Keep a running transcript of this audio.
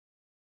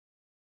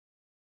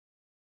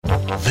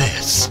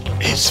This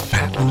is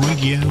Fab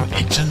Radio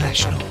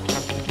International.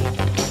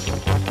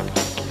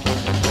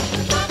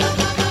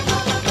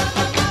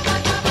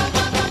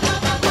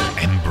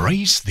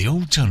 Embrace the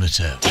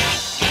alternative.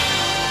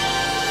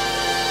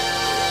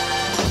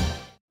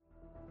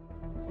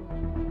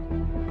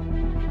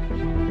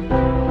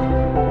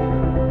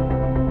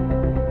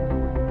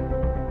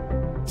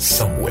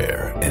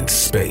 Somewhere in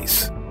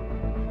space,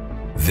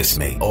 this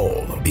may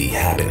all be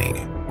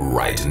happening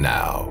right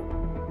now.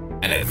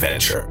 An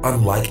adventure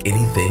unlike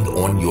anything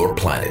on your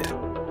planet.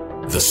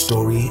 The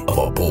story of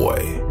a boy,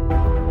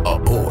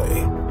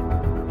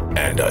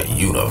 and a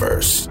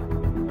universe.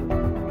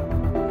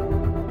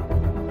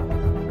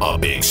 A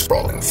big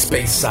sprawling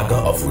space saga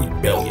of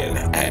rebellion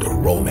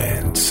and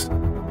romance.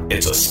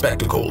 It's a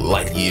spectacle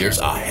light years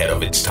ahead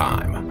of its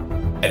time.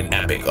 An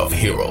epic of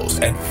heroes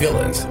and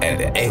villains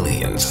and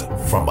aliens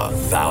from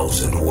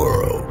 1,000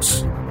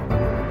 worlds.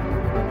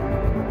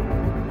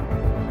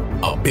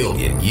 1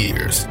 billion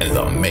years in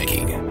the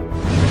making.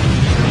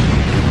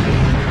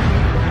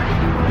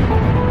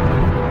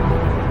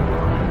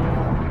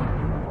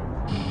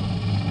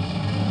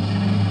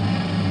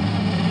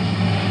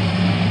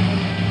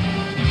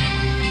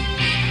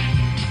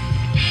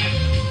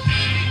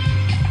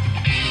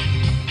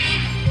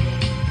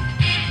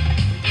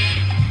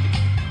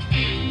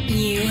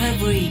 You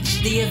have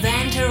reached the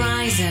event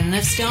horizon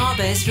of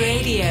Starburst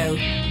Radio,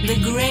 the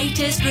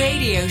greatest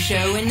radio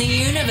show in the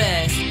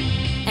universe.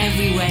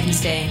 Every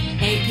Wednesday,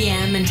 8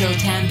 p.m. until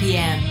 10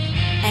 p.m.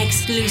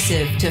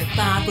 Exclusive to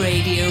Fab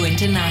Radio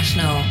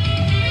International.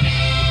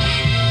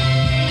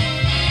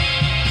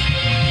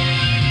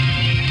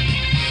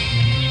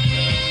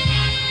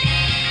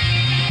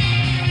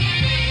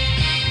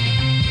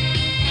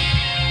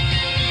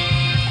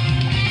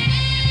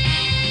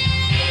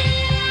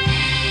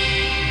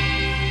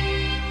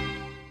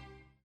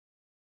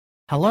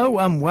 Hello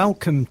and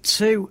welcome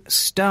to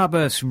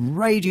Starburst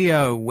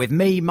Radio with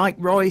me, Mike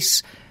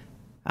Royce,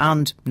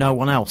 and no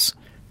one else.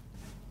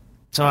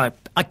 So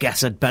I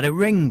guess I'd better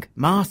ring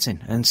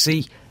Martin and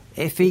see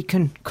if he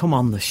can come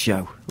on the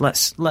show.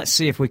 Let's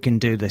see if we can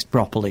do this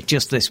properly,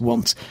 just this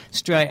once,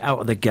 straight out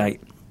of the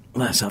gate.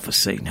 Let's have a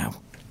see now.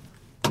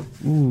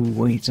 Ooh,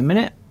 wait a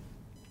minute.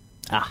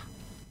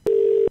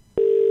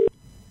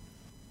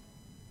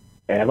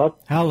 Hello.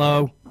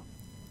 Hello.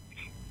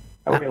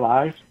 Are we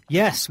live?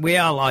 Yes, we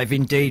are live.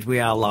 Indeed, we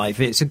are live.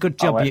 It's a good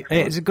job.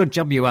 It's a good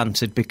job you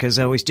answered, because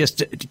I was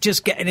just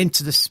getting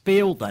into the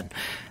spiel then,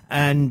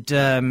 and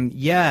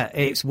yeah,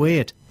 it's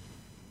weird.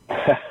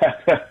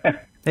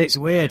 It's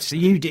weird. So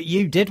you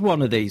did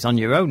one of these on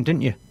your own,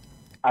 didn't you?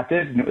 I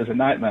did, and it was a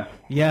nightmare.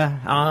 Yeah,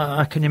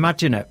 I can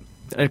imagine it.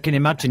 I can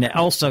imagine it.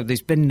 Also,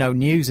 there's been no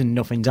news and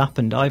nothing's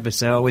happened either.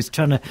 So I was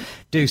trying to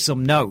do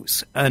some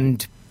notes,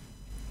 and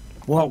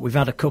we've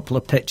had a couple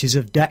of pictures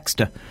of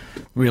Dexter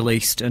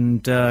released,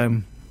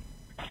 and.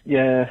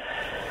 Yeah.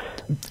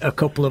 A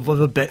couple of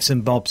other bits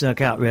and bobs I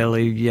can't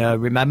really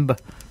remember.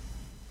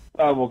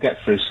 Oh, we'll get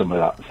through some of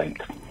that, I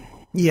think.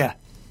 Yeah.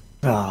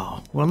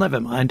 Oh, well, never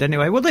mind.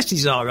 Anyway, well, this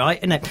is all right,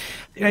 isn't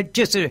it?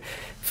 Just to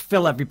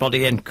fill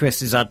everybody in,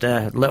 Chris has had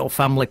a little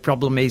family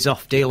problem. He's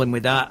off dealing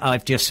with that.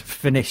 I've just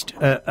finished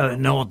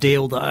an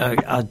ordeal that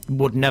I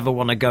would never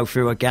want to go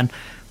through again.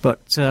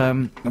 But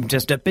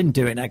I've been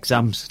doing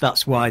exams.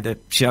 That's why the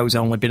show's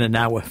only been an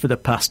hour for the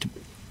past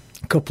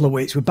couple of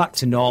weeks. We're back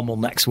to normal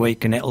next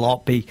week, and it'll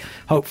all be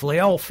hopefully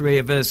all three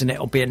of us, and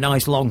it'll be a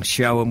nice long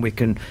show, and we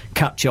can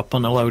catch up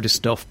on a load of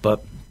stuff.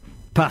 But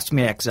passed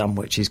my exam,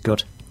 which is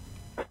good.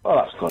 Oh,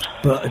 that's good.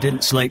 But I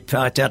didn't sleep.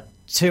 I had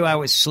 2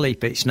 hours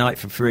sleep each night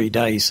for 3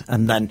 days,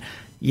 and then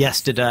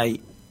yesterday,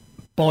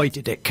 boy,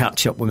 did it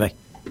catch up with me.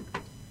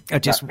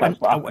 That's what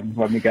happens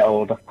when we get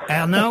older.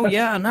 I know.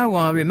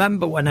 I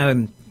remember when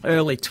I'm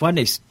early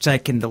 20s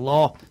taking the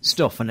law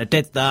stuff, and I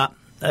did that.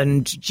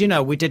 And,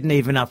 we didn't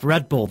even have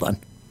Red Bull then.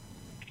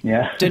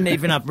 Yeah. Didn't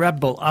even have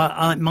Red Bull.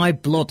 My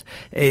blood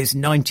is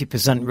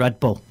 90% Red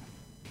Bull.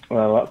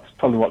 Well, that's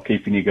probably what's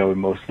keeping you going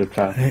most of the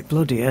time. It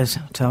bloody is,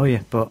 I'll tell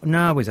you. But,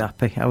 no, I was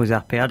happy. I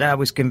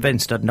was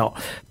convinced I'd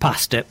not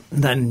passed it.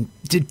 Then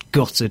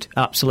gutted,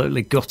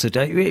 absolutely gutted.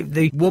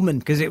 The woman,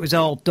 because it was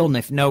all done,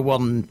 if no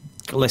one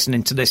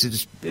listening to this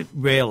has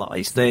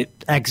realised, the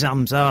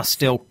exams are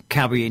still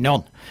carrying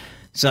on.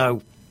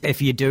 So if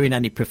you're doing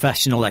any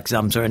professional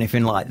exams or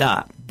anything like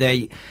that,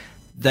 they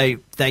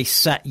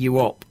set you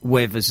up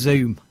with a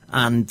Zoom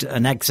and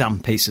an exam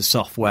piece of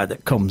software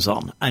that comes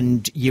on,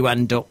 and you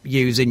end up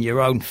using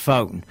your own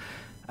phone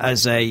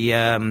as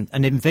an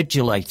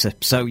invigilator.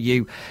 So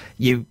you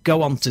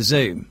go onto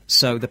Zoom,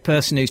 so the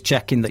person who's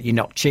checking that you're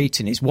not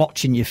cheating is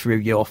watching you through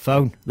your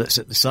phone that's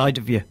at the side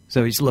of you.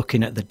 So he's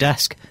looking at the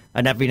desk,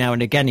 and every now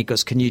and again he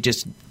goes, "Can you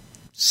just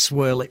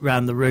swirl it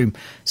round the room,"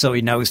 so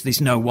he knows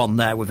there's no one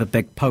there with a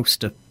big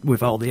poster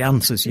with all the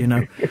answers,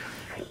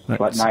 It's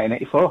like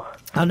 1984.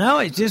 I know,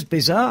 it's just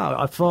bizarre.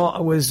 I thought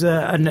I was,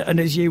 and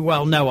as you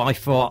well know, I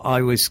thought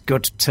I was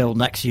good till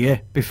next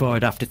year before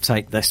I'd have to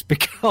take this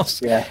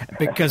because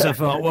I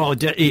thought, well,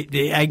 it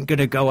ain't going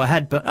to go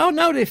ahead. But, oh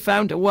no, they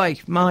found a way.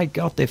 My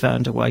God, they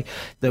found a way.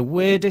 The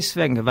weirdest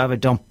thing I've ever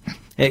done.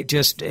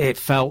 It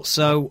felt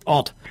so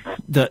odd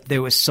that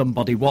there was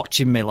somebody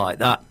watching me like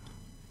that.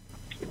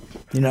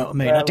 You know what I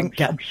mean? Well, I didn't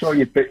get. I'm sure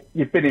you've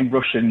been in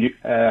Russian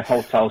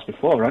hotels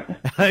before, right?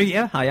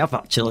 Yeah, I have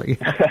actually.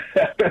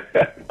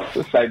 It's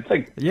the same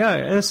thing. Yeah,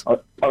 it is.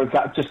 Or is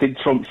that just in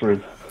Trump's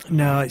room?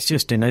 No, it's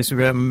just in his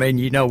room. I mean,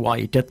 you know why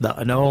he did that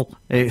and all,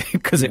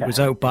 because it was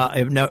a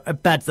bed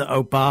that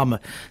Obama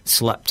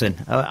slept in.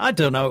 I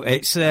don't know.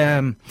 It's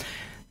a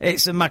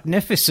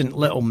magnificent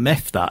little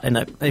myth, that, and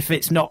if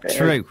it's not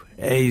true,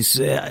 it's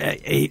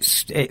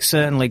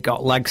certainly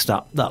got legs,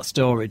 that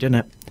story, doesn't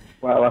it?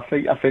 Well, I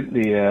think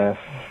the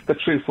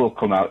truth will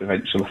come out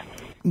eventually.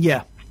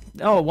 Yeah.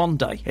 Oh, one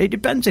day. It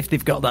depends if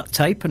they've got that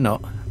tape or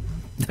not.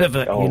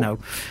 You know,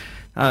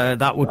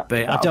 that would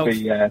be.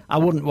 I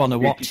wouldn't want to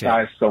watch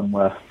it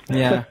somewhere.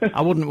 Yeah,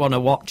 I wouldn't want to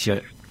watch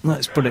it.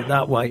 Let's put it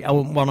that way. I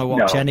wouldn't want to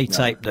watch any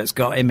tape that's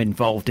got him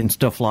involved in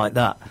stuff like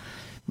that.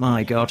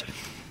 My God.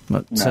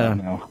 But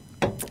no.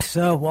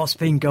 So, what's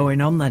been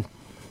going on then?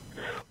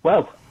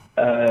 Well,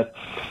 there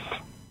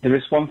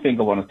is one thing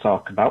I want to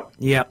talk about.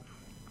 Yeah.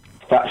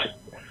 That's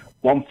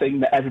one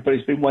thing that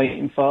everybody's been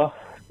waiting for.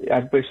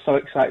 Everybody's so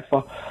excited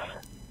for.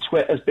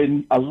 Twitter's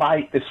been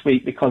alight this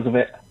week because of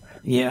it.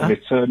 Yeah. The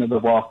Return of the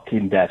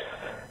Walking Dead.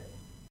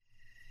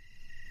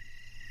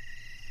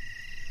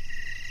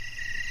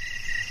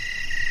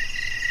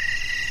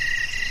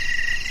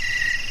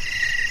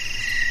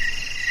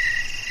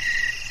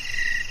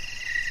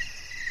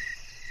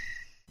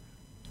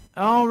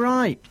 All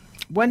right.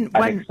 When?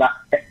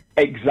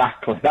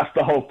 Exactly. That's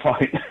the whole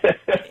point.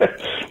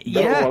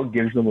 No one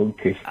gives a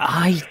monkey.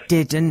 I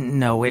didn't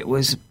know it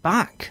was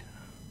back.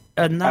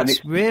 And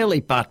that's really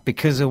bad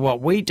because of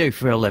what we do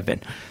for a living.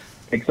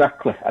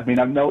 Exactly. I mean,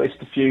 I've noticed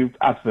a few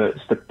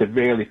adverts that they're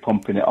really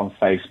pumping it on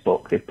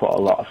Facebook. They put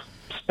a lot of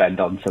spend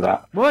onto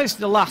that. Well, it's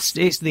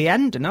the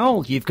end and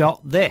all. You've got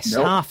this,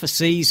 half a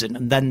season,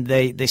 and then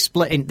they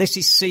split in. This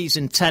is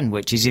season 10,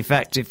 which is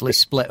effectively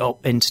split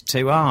up into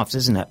two halves,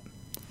 isn't it?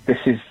 This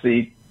is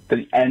the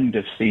end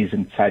of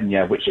season 10,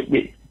 yeah,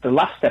 the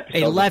last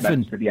episode 11 was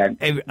meant to the end.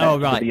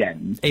 Right. The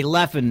end.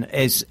 11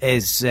 is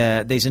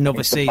there's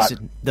another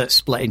season that's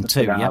split in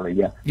two, finale,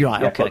 yeah?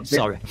 Right, okay,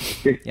 sorry.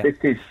 This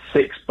is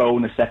 6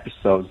 bonus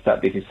episodes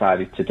that they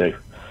decided to do.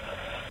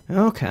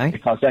 Okay.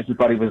 Because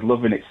everybody was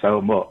loving it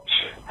so much.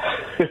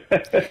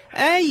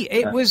 Hey,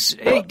 it was...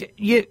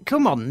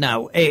 come on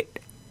now, it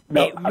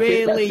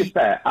really... To be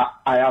fair,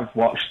 I have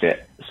watched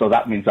it, so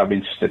that means I'm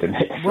interested in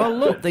it. Well,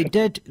 look, they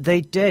did.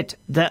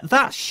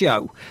 That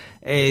show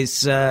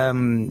is...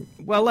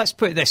 well, let's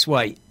put it this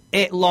way.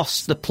 It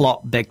lost the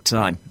plot big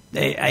time.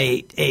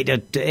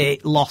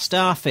 It lost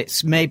half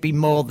its, maybe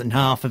more than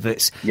half of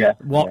its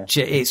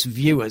its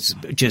viewers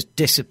just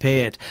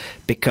disappeared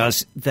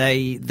because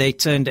they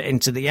turned it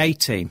into the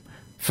A-Team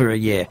for a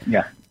year.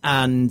 Yeah.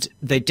 And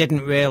they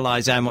didn't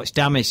realise how much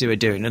damage they were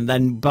doing. And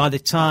then by the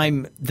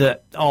time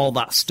that all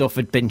that stuff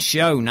had been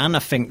shown, and I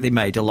think they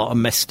made a lot of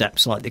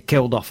missteps, like they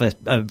killed off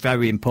a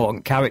very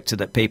important character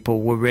that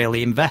people were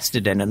really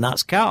invested in, and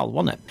that's Carl,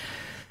 wasn't it?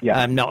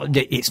 Yeah.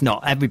 It's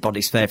not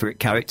everybody's favourite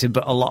character,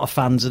 but a lot of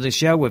fans of the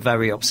show were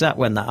very upset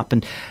when that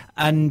happened.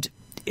 And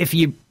if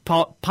you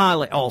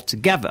pile it all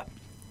together,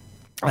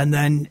 and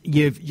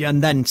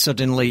then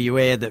suddenly you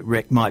hear that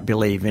Rick might be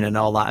leaving and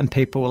all that, and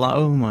people were like,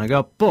 "Oh my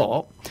God!"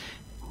 But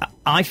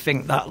I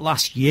think that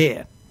last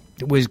year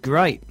was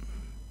great.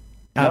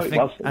 I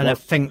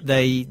think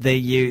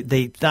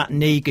that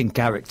Negan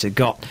character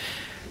got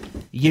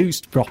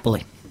used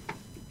properly.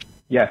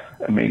 Yeah,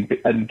 I mean,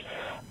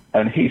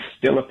 and he's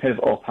still a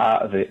pivotal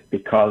part of it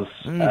because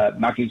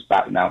Maggie's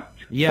back now.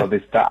 Yeah. So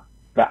there's that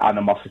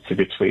animosity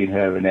between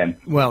her and him.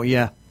 Well,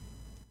 yeah.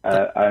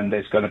 And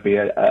there's going to be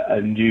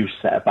a new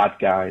set of bad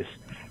guys,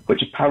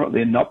 which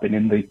apparently have not been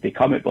in the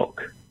comic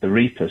book, the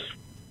Reapers.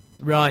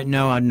 Right,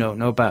 no, I don't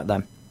know about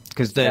them.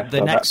 Because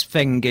the next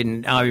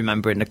thing I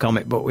remember in the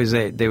comic book was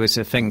there was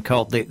a thing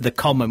called the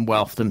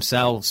Commonwealth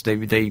themselves.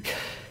 They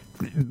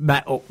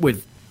met up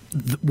with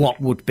what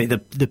would be the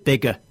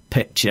bigger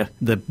picture,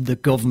 the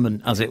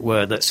government, as it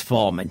were, that's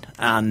forming,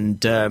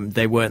 and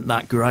they weren't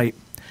that great.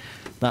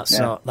 That's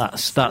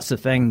the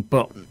thing.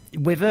 But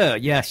with her,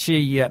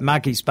 she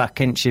Maggie's back,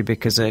 isn't she?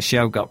 Because her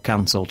show got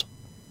cancelled.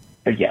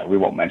 Yeah, we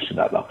won't mention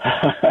that though.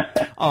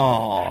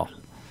 Oh,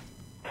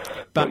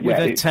 but with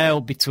her tail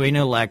between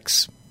her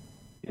legs.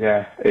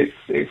 Yeah,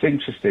 it's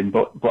interesting,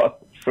 but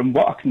from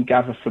what I can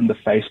gather from the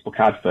Facebook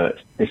advert,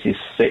 this is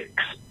 6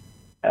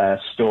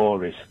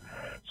 stories.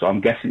 So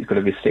I'm guessing it's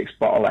going to be 6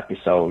 bottle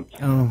episodes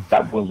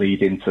that will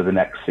lead into the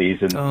next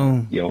season,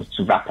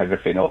 to wrap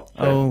everything up.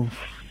 So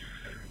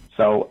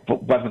So,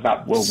 but whether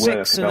that will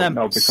work, I don't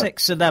know. Because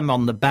 6 of them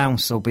on the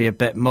bounce will be a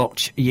bit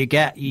much.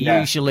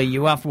 Usually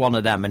you have one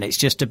of them, and it's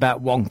just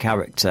about one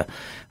character,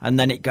 and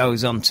then it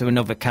goes on to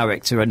another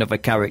character,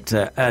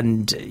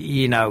 and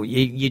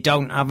you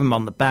don't have them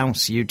on the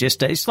bounce.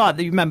 It's like,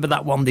 you remember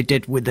that one they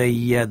did with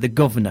the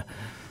governor.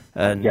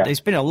 And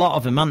there's been a lot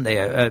of them, haven't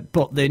there?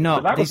 But they're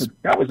not. So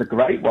that was a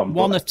great one.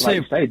 One or two.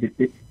 Like you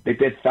say, they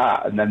did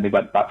that, and then they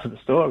went back to the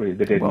story.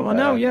 They didn't. Well, I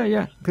know,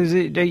 because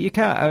you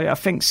can't. I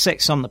think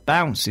 6 on the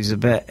bounce is a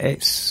bit.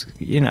 It's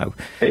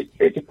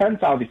It depends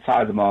how they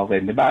tie them all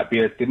in. There might be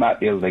a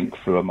link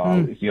through them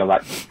all.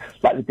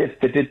 Like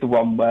they did the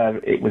one where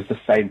it was the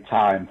same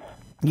timeline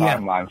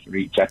for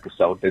each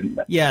episode, didn't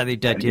they? Yeah, they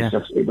did.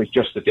 It was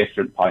just a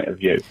different point of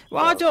view.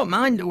 Well, I don't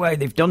mind the way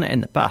they've done it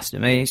in the past. I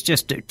mean, it's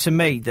just, to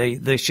me,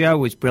 the show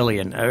was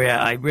brilliant.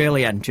 I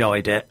really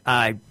enjoyed it.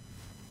 I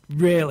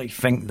really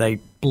think they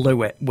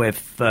blew it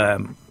with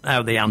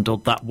how they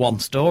handled that one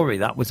story.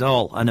 That was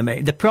all. And I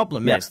mean, the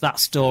problem is that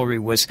story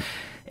was,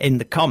 in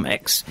the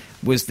comics,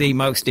 was the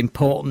most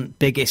important,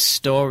 biggest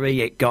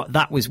story it got.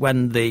 That was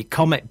when the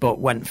comic book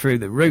went through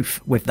the roof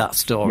with that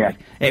story.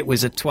 Yeah. It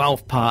was a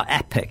 12-part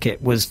epic.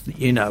 It was,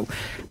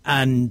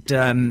 and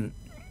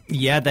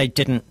they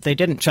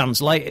didn't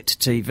translate it to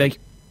TV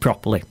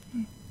properly.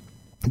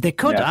 They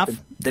could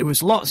have. There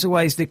was lots of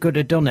ways they could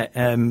have done it,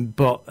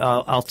 but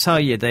I'll tell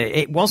you,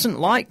 it wasn't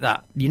like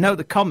that.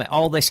 The comic,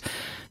 all this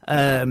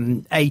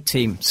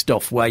A-Team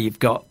stuff where you've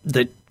got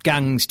the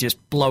gangs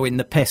just blowing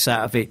the piss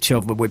out of each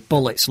other with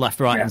bullets left,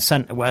 right and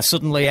centre, where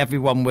suddenly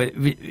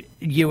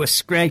you were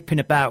scraping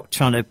about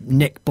trying to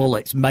nick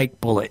bullets,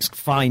 make bullets,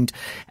 find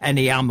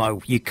any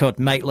ammo you could,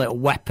 make little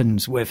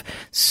weapons with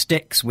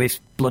sticks with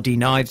bloody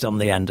knives on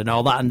the end and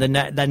all that, and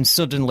then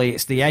suddenly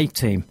it's the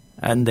A-Team.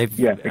 And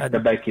they're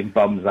making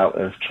bombs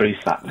out of tree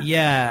sap.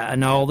 Yeah,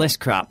 and all this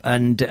crap,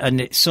 and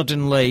it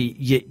suddenly,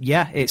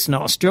 it's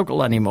not a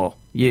struggle anymore.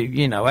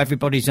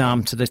 Everybody's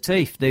armed to the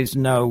teeth. There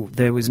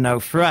was no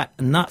threat,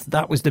 and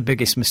that was the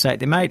biggest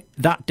mistake they made.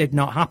 That did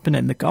not happen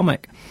in the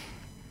comic.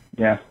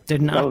 Yeah,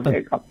 didn't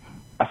happen.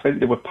 I think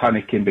they were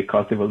panicking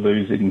because they were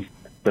losing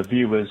the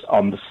viewers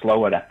on the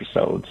slower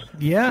episodes.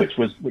 Yeah,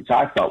 which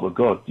I thought were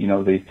good.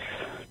 The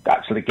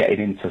actually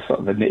getting into sort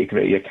of the nitty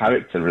gritty of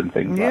character and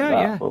things like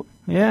that.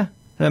 Yeah.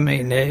 I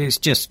mean, it was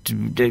just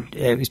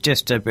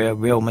a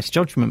real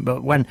misjudgment.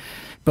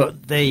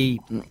 But the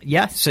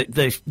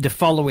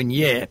following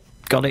year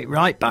got it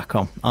right back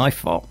on. I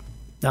thought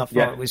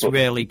it was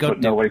really good. But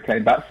nobody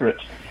came back for it.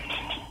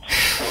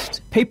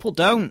 People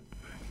don't.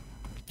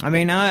 I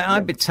mean,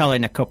 I've been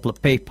telling a couple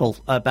of people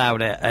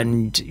about it,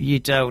 and you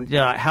don't.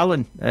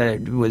 Helen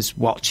was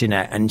watching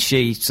it, and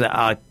she said,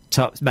 I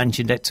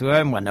mentioned it to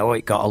her and went,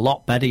 it got a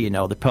lot better,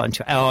 the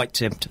punch.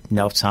 It's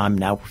no time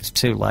now. It's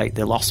too late.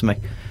 They lost me.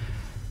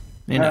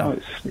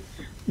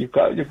 You've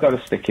got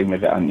to stick in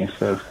with it, haven't you?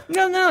 So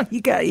no,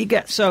 you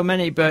get so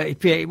many,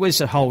 but it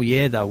was a whole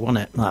year though,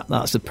 wasn't it?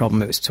 That's the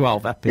problem. It was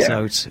 12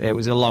 episodes. Yeah. It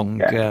was a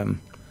long, and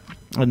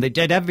they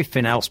did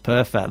everything else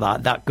perfect.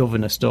 That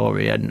governor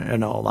story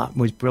and all that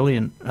was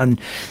brilliant, and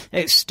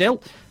it's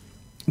still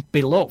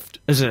beloved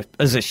as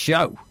a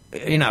show.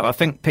 I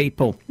think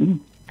people.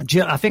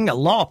 I think a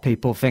lot of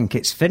people think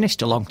it's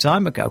finished a long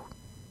time ago.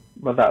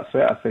 Well, that's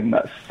it. I think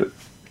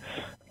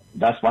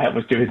that's why I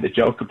was doing the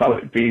joke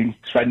about it being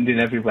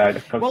trending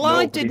everywhere. Well,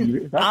 I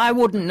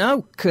wouldn't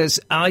know, because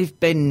I've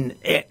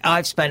spent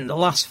the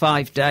last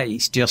 5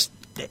 days just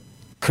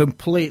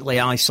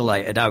completely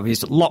isolated. I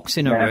was locked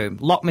in a room,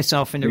 locked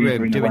myself in a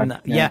room doing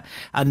that. Yeah.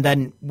 And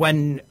then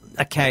when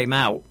I came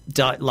out,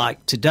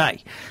 like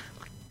today,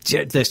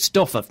 the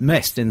stuff I've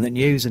missed in the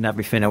news and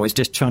everything, I was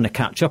just trying to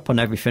catch up on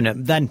everything.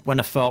 And then when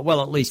I thought,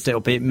 well, at least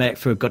it'll make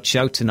for a good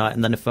show tonight,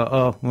 and then I thought,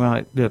 oh,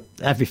 right,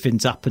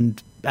 everything's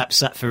happened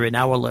except for in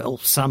our little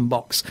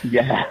sandbox.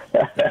 Yeah.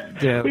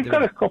 We've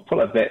got a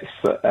couple of bits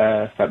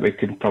that we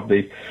can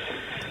probably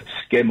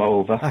skim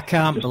over. I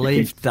can't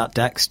believe that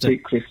Dexter. I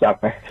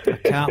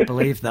can't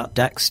believe that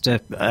Dexter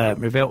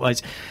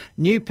revealed.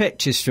 New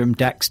pictures from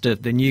Dexter,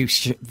 the new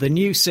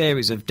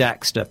series of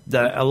Dexter,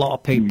 that a lot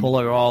of people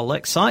are all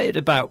excited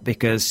about,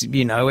 because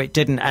it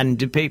didn't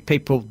end.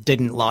 People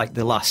didn't like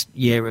the last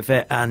year of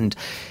it, and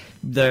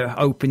they're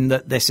hoping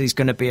that this is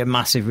going to be a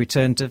massive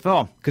return to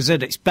form, because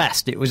at its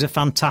best it was a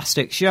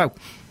fantastic show.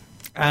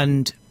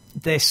 And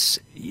this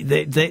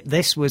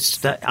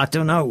was, I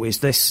don't know, is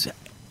this,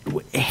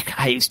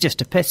 it's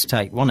just a piss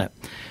take, wasn't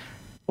it?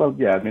 Well,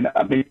 yeah,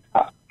 I mean,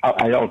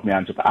 I hold my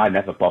hands up, I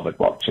never bothered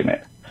watching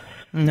it.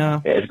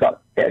 No. It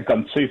had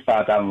gone too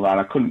far down the line,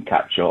 I couldn't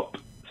catch up,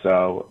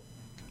 so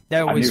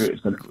At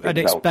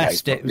its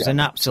best, it was an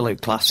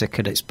absolute classic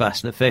at its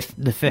best. The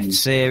fifth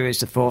series,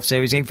 the fourth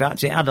series. In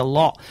fact, it had a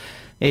lot.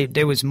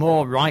 There was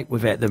more right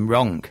with it than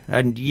wrong.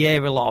 And a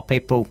lot of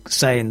people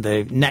saying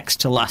the next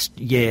to last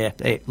year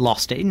it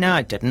lost it. No,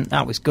 it didn't.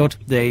 That was good.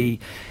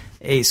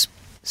 His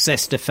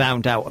sister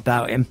found out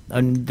about him,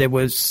 and it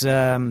was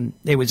a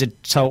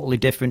totally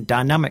different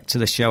dynamic to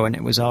the show, and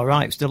it was all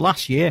right. It was the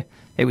last year.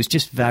 It was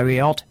just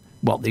very odd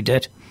what they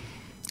did.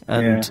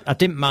 And I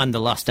didn't mind the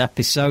last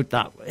episode.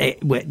 A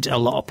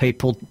lot of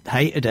people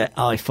hated it.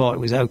 I thought it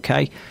was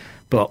okay,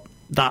 but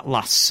that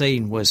last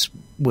scene was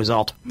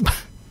odd.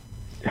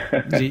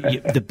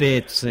 the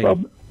beard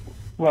scene.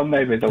 Well,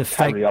 maybe they'll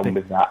carry on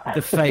with that.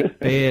 The fake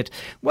beard.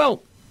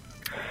 Well,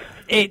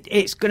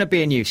 it's going to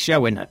be a new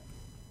show, isn't it?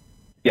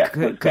 Yeah,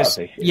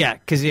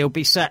 because he'll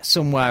be set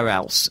somewhere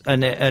else,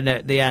 and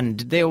at the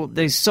end,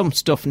 there's some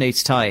stuff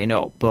needs tying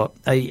up, but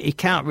he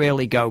can't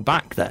really go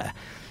back there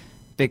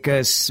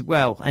because,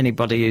 well,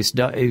 anybody who's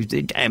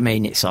I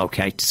mean, it's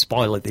okay to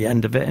spoil at the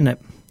end of it, isn't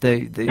it?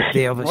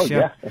 The other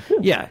show,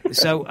 yeah.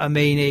 So I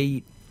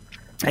mean,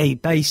 he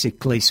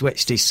basically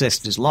switched his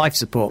sister's life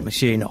support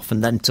machine off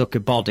and then took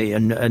a body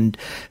and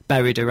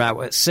buried her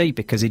out at sea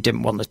because he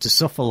didn't want her to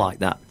suffer like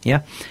that.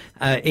 Yeah.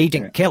 He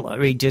didn't kill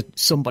her.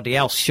 Somebody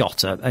else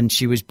shot her, and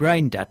she was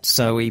brain dead.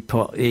 So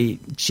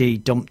she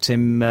dumped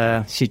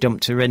him. She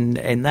dumped her in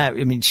there.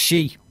 I mean,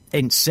 she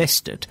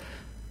insisted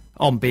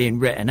on being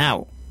written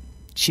out.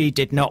 She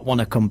did not want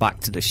to come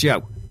back to the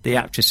show. The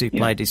actress who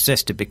played his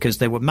sister, because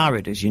they were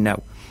married, as you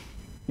know.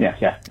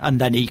 Yeah. And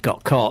then he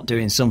got caught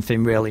doing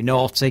something really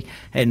naughty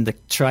in the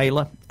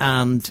trailer,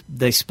 and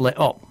they split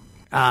up.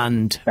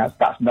 And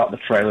that's not the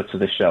trailer to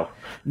the show.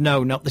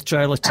 No, not the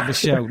trailer to the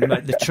show.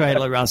 The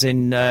trailer, as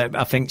in,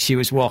 I think she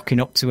was walking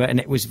up to it and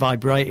it was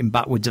vibrating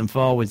backwards and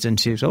forwards, and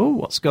she was, "Oh,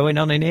 what's going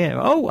on in here?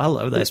 Oh,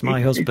 hello, there's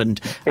my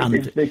husband."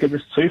 It's bigger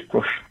than a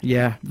toothbrush.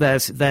 Yeah,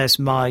 there's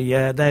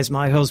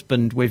my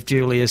husband with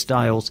Julia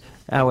Stiles.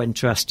 How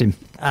interesting.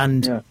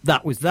 And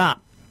that was that.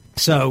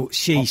 So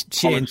she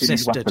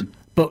insisted,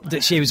 but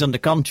that she was under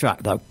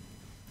contract though.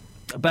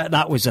 I bet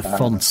that was a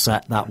fun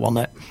set, that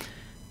wasn't it?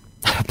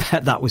 I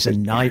bet that was a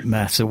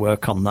nightmare to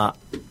work on that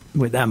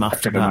with them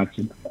after that. I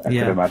can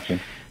imagine.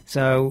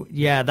 So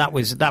that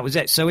was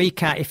it. So he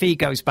can't, if he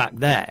goes back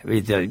there,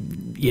 they're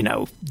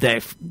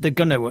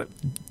going to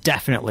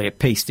definitely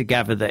piece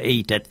together that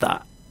he did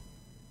that.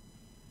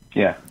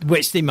 Yeah.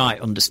 Which they might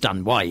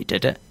understand why he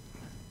did it,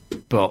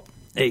 but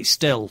he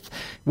still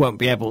won't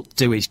be able to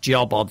do his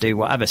job or do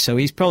whatever. So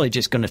he's probably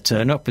just going to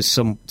turn up as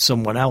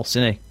someone else,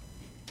 isn't he?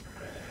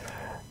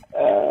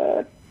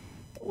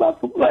 Well,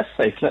 let's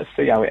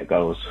see how it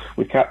goes.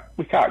 We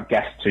can't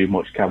guess too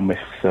much, can we?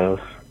 So.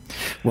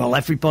 Well,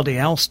 everybody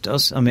else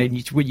does. I mean,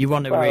 you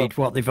want to read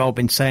what they've all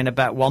been saying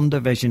about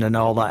WandaVision and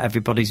all that.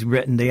 Everybody's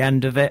written the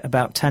end of it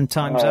about 10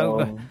 times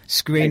over.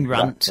 Screen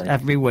Rant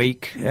every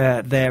week.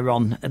 They're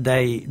on.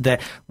 They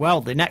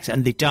next,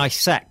 and they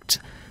dissect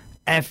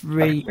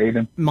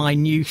every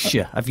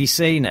minutia. Have you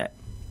seen it?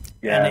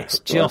 Yeah. And it's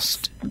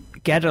just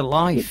get a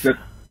life.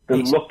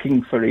 They're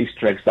looking for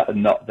Easter eggs that are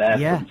not there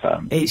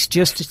sometimes. It's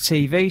just a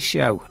TV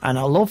show, and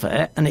I love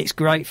it, and it's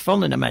great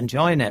fun, and I'm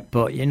enjoying it.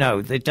 But,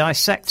 they're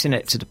dissecting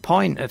it to the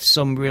point of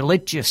some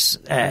religious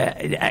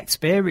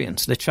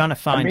experience. They're trying to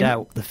find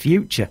out the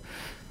future.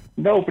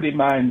 Nobody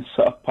minds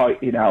sort of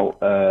pointing out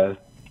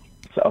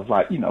sort of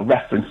like,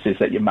 references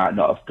that you might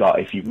not have got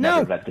if you've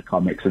never read the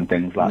comics and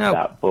things like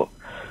that. But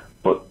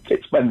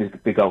it's when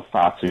they go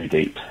far too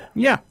deep.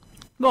 Yeah.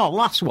 Well,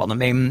 last one. I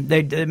mean,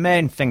 the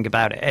main thing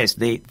about it is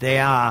they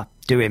are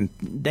doing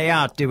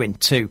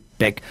two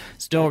big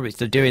stories.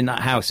 They're doing that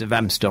House of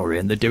M story,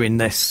 and they're doing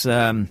this.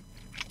 There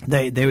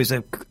was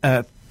a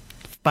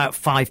about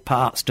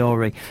 5-part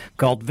story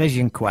called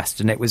Vision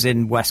Quest, and it was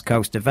in West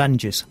Coast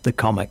Avengers, the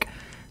comic,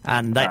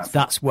 and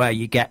that's where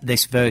you get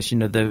this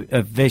version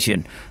of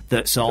Vision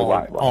that's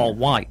all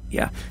white,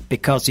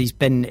 because he's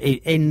been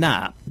in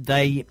that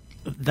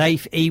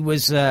he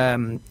was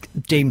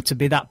deemed to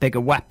be that big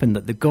a weapon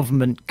that the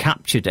government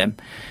captured him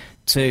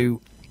to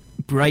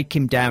break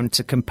him down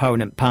to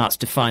component parts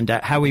to find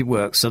out how he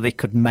works so they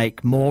could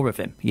make more of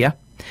him, Yeah.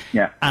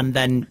 And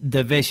then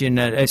the Vision,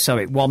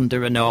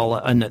 Wanda and all,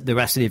 and the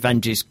rest of the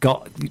Avengers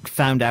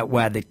found out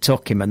where they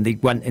took him, and they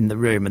went in the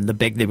room, and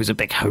there was a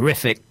big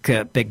horrific,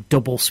 big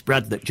double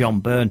spread that John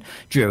Byrne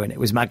drew, and it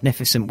was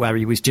magnificent, where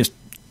he was just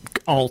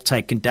all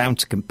taken down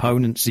to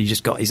components. He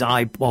just got his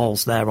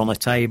eyeballs there on a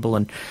table,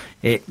 and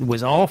it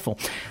was awful.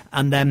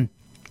 And then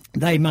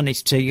they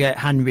managed to get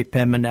Henry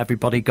Pym and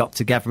everybody got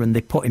together, and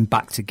they put him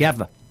back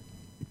together,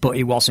 but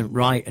he wasn't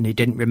right, and he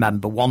didn't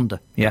remember Wanda,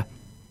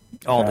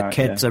 or the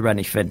kids or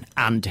anything,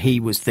 and he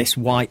was this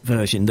white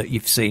version that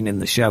you've seen in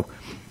the show.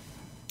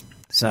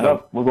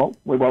 So we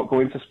won't go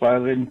into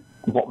spoiling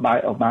what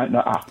might or might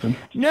not happen.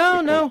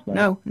 No.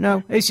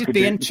 It's just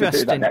be interesting. We could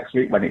do that next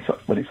week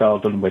when it's all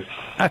done with.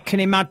 I can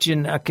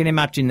imagine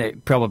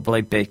it'd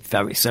probably be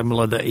very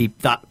similar.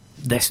 That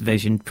this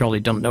Vision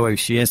probably don't know who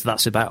she is.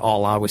 That's about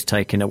all I was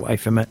taking away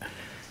from it.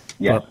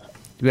 Yeah,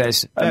 but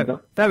it's a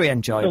very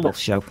enjoyable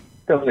show.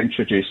 They'll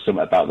introduce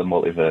something about the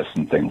multiverse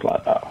and things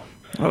like that.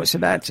 Oh, it's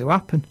about to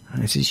happen.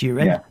 This is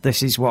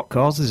This is what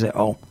causes it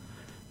all.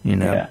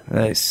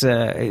 It's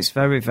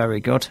very, very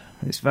good.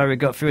 It's very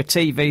good for a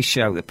TV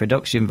show. The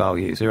production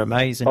values are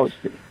amazing. Oh,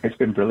 it's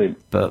been brilliant.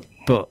 But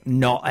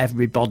not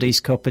everybody's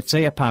cup of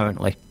tea,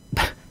 apparently.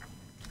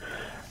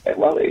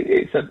 Well,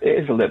 it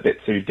is a little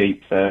bit too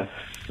deep for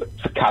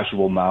for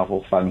casual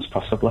Marvel fans,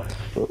 possibly.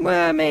 But,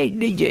 Well, I mean,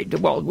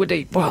 what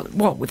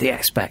were they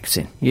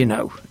expecting? You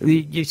know,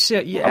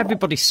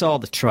 everybody saw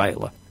the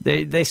trailer.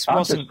 This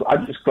wasn't.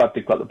 I'm just glad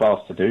they've got the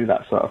balls to do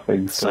that sort of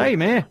thing. So.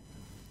 Same here.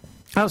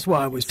 That's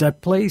why I was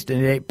dead pleased,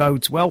 and it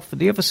bodes well for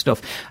the other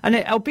stuff. And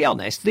I'll be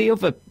honest, the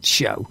other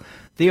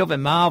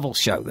Marvel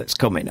show that's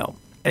coming up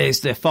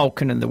is the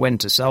Falcon and the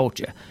Winter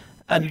Soldier,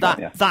 and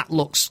that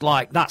looks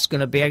like that's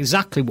going to be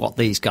exactly what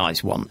these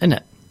guys want, isn't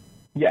it?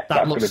 Yeah,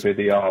 that's going to be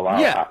the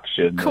all-out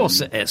action. Of course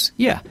it is.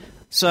 Yeah.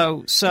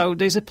 So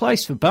there's a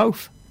place for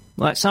both.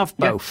 Let's have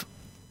both.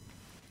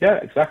 Yeah,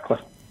 exactly.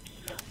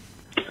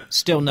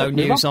 Still no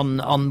news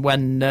on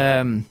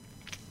when.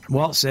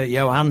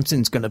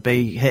 Johansson's going to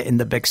be hitting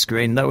the big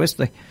screen, though, is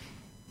he?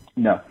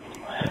 No.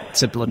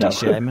 It's a bloody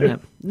shame, isn't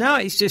it? No,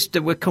 it's just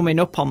that we're coming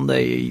up on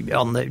the.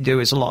 There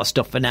was a lot of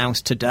stuff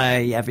announced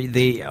today.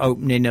 The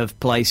opening of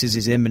places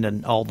is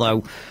imminent,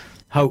 although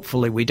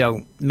hopefully we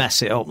don't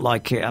mess it up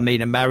like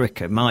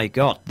America. My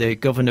God, the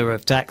governor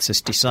of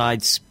Texas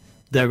decides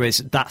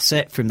that's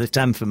it from the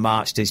 10th of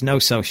March. There's no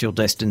social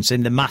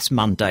distancing. The mask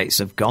mandates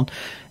have gone.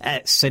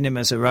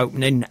 Cinemas are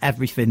opening.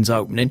 Everything's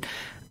opening.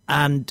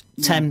 And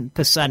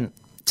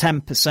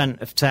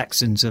 10% of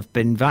Texans have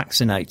been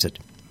vaccinated.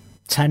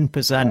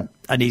 10%.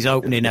 And he's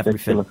opening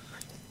everything.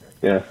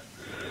 Yeah.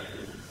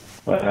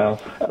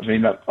 Well, I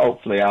mean,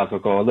 hopefully ours will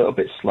go a little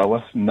bit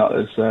slower, not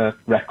as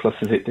reckless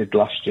as it did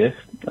last year,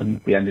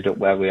 and we ended up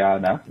where we are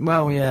now.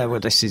 Well, yeah,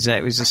 this is it.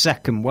 It was a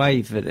second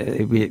wave.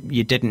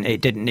 It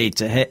didn't need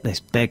to hit this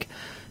big.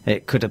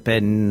 It could have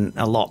been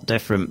a lot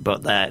different,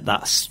 but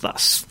that's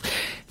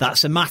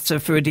a matter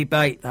for a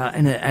debate, that,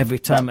 isn't it? Every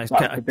time I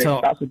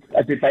talk. That's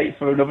a debate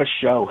for another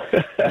show.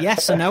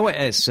 Yes, I know it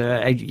is.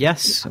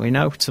 Yes, we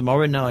know.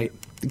 Tomorrow night.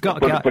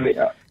 Got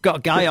a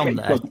guy on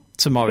there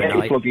tomorrow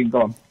night.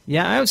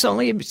 Yeah, I was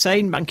only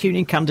saying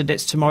Mancunian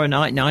candidates tomorrow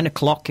night, 9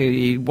 o'clock.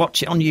 You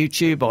watch it on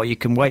YouTube, or you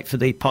can wait for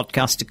the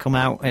podcast to come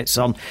out. It's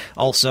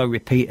also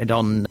repeated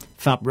on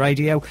Fab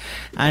Radio.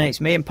 And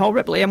it's me and Paul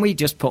Ripley, and we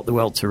just put the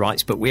world to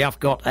rights. But we have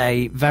got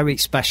a very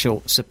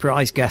special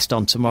surprise guest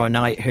on tomorrow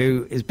night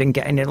who has been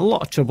getting in a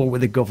lot of trouble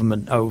with the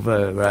government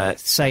over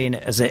saying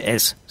it as it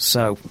is.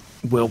 So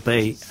it'll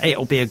be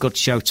a good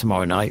show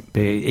tomorrow night.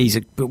 He's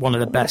one of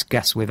the best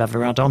guests we've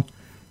ever had on.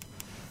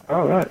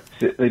 Oh, right.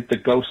 Is it the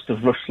ghost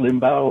of Rush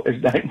Limbaugh,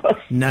 his name was?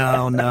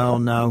 No.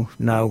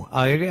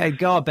 I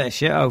got a bit of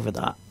shit over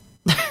that.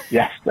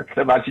 Yes, I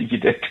can imagine you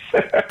did.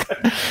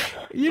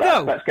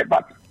 Let's get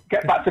back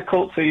to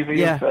cult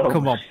TV and film.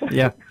 Come on.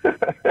 Yeah.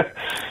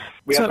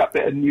 We have that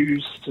bit of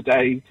news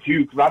today.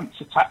 Hugh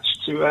Grant's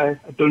attached to a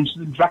Dungeons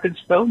and Dragons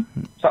film.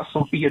 Is that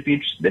something you'd be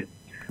interested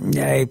in?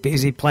 Yeah,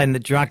 is he playing the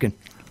dragon?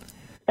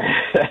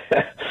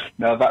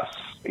 No, that's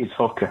his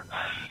hooker.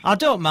 I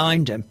don't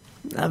mind him.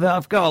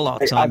 I've got a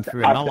lot of time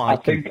for him. I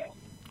think him.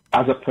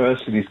 As a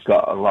person, he's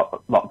got a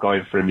lot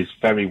going for him. He's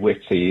very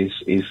witty.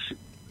 He's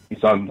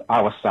on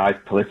our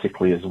side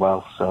politically as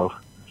well. So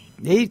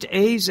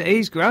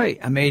he's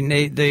great. I mean,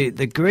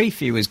 the grief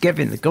he was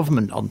giving the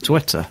government on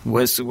Twitter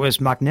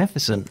was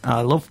magnificent.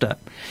 I loved it.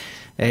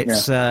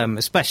 It's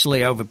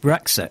especially over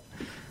Brexit.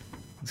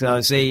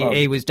 So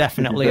he was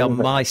definitely on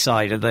my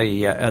side of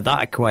that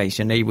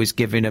equation. He was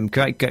giving him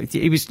great.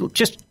 He was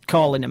just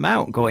calling him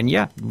out, going,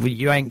 "Yeah,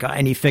 you ain't got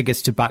any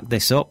figures to back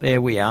this up.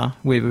 Here we are.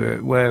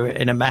 We're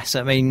in a mess."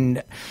 I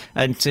mean,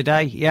 and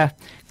today,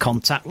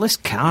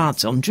 contactless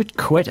cards,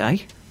 £100, eh?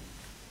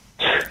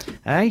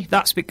 Hey,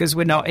 that's because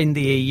we're not in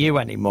the EU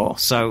anymore.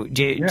 So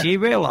do you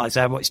realise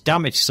how much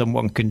damage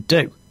someone can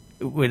do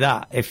with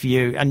that?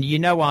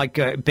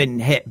 I've been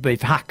hit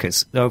with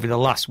hackers over the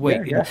last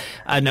week,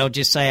 and I'll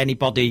just say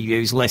anybody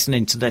who's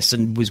listening to this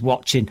and was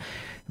watching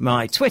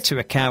my Twitter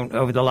account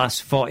over the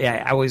last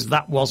 48 hours,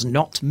 that was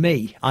not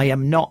me. I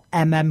am not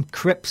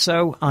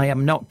Crypto. I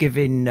am not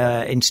giving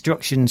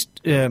instructions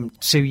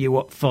for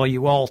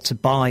you all to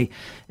buy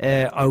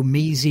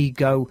Omizi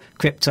Go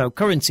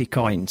cryptocurrency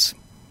coins.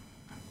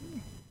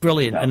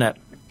 Brilliant, isn't it?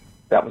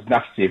 That was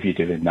nasty of you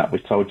doing that. We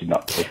told you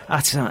not to.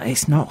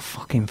 It's not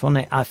fucking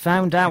funny. I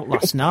found out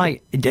last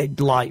night,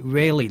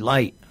 really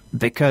late,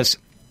 because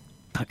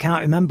I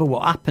can't remember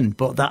what happened,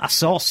 but that I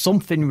saw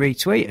something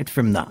retweeted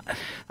from that,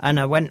 and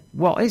I went,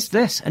 "What is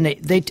this?" And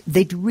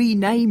they'd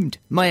renamed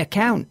my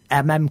account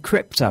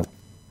Crypto.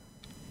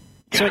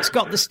 So it's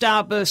got the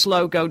Starburst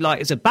logo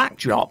as a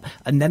backdrop,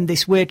 and then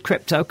this weird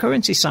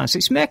cryptocurrency sign. So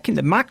it's making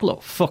the mag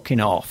look fucking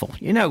awful,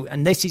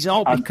 and this is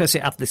all because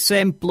it had the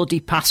same bloody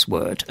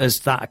password as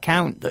that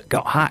account that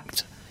got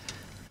hacked.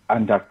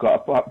 And I've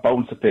got a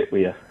bone to pick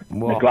with you.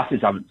 What? The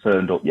glasses haven't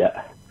turned up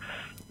yet.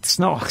 It's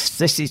not.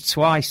 This is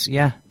twice.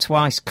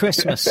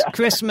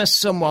 Christmas,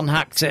 someone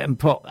hacked it and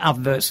put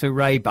adverts for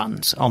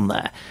Ray-Bans on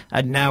there,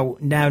 and now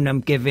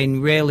I'm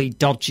giving really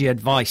dodgy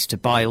advice to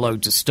buy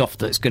loads of stuff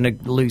that's going to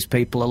lose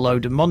people a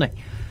load of money.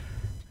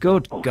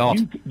 Good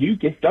God! You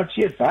give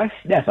dodgy advice?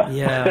 Never.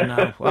 Yeah, I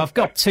know. Well, I've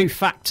got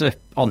 2-factor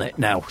on it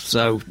now,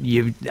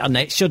 and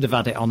it should have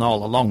had it on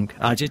all along.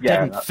 I just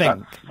didn't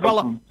think.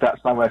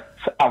 That's our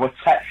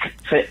tech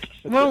tip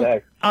for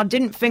today. I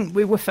didn't think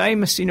we were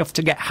famous enough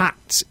to get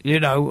hacked. You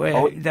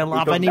know, they'll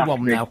have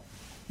anyone now.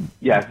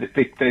 Yeah,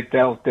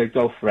 they'll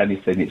go for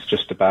anything. It's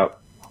just about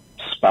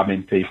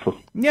spamming people.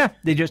 Yeah,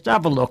 they just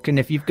have a look, and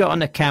if you've got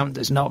an account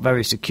that's not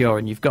very secure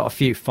and you've got a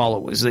few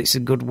followers, it's a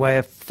good way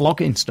of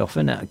flogging stuff,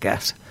 isn't it, I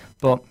guess?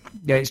 But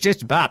yeah, it's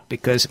just bad,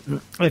 because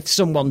if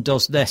someone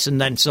does this and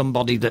then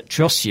somebody that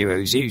trusts you,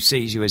 who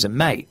sees you as a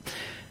mate,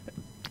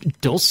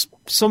 does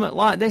something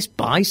like this,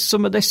 buys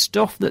some of this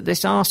stuff that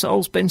this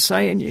arsehole's been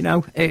saying, you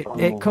know,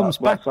 it comes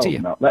back to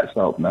you. Let's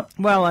hope not.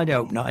 Well, I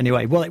hope not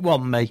anyway. Well, it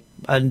wasn't me.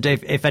 And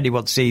if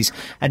anyone sees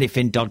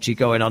anything dodgy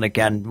going on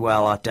again,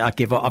 well, I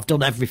give up. I've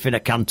done everything I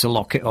can to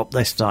lock it up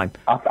this time.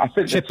 I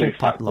think the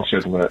two-factor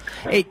should work.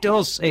 It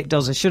does.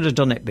 I should have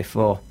done it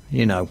before,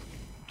 you know.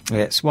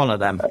 It's one of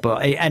them.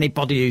 But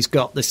anybody who's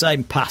got the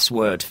same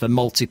password for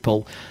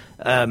multiple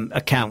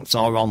accounts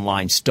or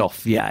online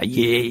stuff,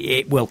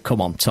 it will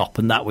come on top,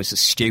 and that was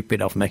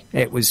stupid of me.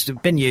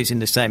 I've been using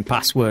the same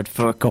password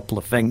for a couple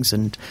of things,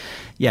 and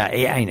it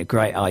ain't a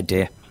great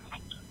idea.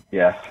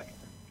 Yeah,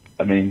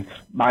 I mean,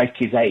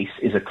 Mikey's Ace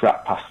is a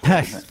crap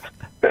password, isn't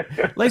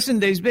it? Listen,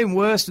 there's been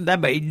worse than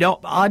that, but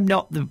I'm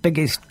not the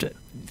biggest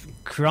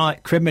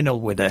criminal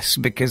with this,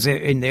 because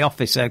in the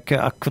office I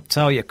could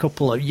tell you a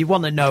couple of. You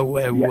want to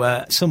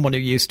know someone who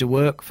used to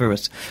work for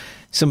us,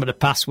 some of the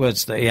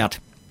passwords that he had.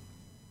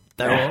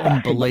 They were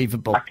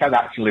unbelievable. I can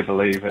actually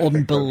believe it.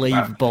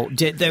 Unbelievable.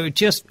 They were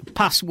just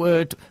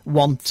password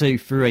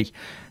 123.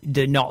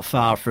 They're not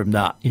far from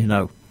that, you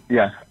know.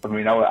 Yeah, I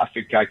mean, I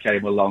think I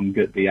came along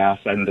at the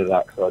arse end of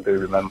that, so I do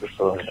remember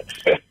for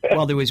it.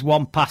 Well, there was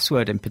one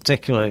password in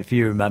particular, if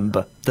you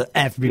remember, that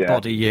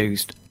everybody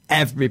used.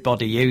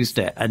 Everybody used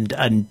it,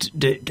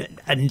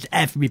 and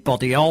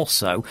everybody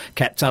also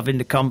kept having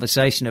the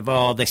conversation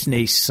of, this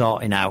needs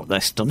sorting out,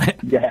 this, doesn't it?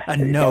 Yeah,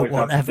 and no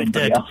one ever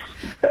did.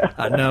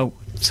 I know,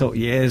 it took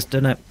years,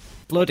 didn't it?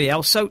 Bloody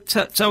hell. So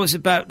tell us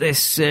about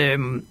this,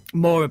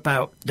 more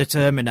about the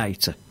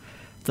Terminator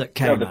that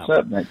came out. The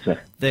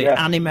Terminator. The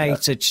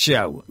animated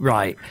show,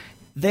 right.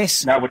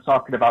 This. Now we're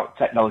talking about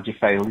technology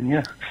failing,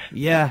 yeah?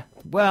 Yeah,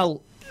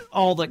 well,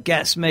 all that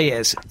gets me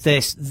is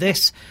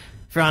this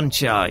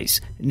franchise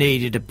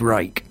needed a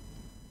break.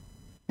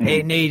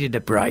 It needed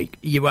a break.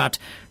 You've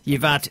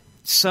had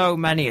so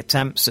many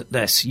attempts at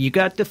this. You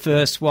got the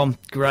first one,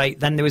 great.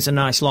 Then there was a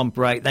nice long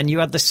break. Then you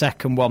had the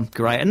second one,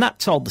 great. And that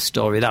told the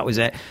story. That was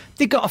it.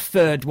 They got a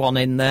third one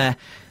in there.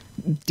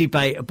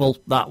 Debatable,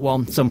 that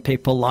one. Some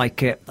people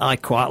like it. I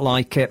quite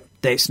like it.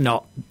 It's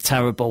not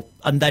terrible.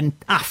 And then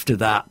after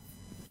that,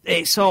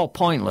 it's all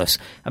pointless.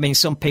 I mean,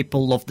 some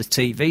people love the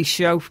TV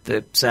show,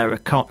 the Sarah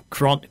Connor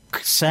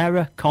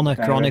Chronicles.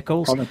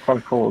 Connor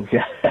Chronicles,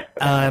 yeah.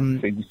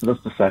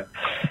 Just to say.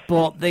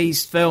 But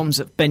these films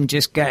have been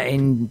just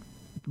getting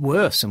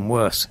worse and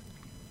worse.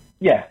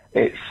 Yeah,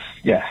 it's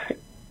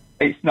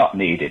not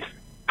needed.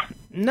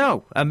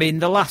 No, I mean,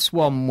 the last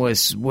one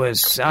was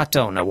I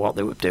don't know what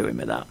they were doing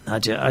with that. I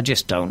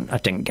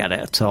didn't get it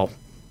at all.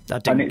 I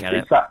didn't get it.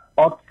 It's that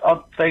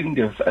odd thing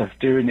of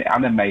doing it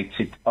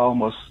animated,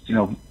 almost, you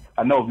know.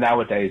 I know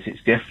nowadays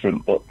it's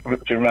different, but do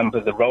you remember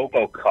the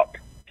RoboCop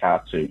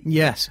cartoon?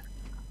 Yes.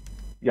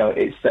 You know,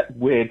 it's that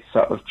weird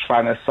sort of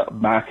trying to sort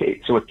of market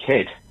it to a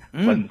kid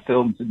when the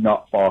films are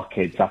not for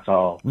kids at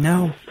all.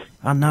 No,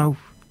 I know.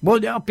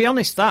 Well, I'll be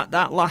honest, the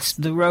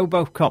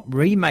RoboCop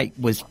remake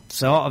was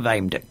sort of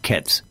aimed at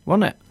kids,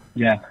 wasn't it?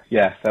 Yeah,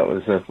 that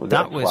was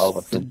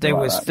 12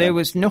 there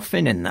was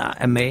nothing in that.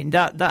 I mean,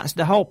 that's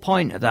the whole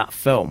point of that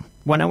film.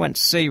 When I went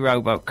to see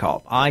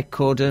RoboCop, I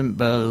couldn't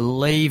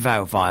believe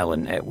how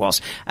violent it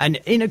was, and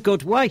in a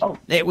good way.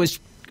 It was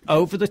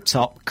over the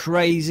top,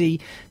 crazy,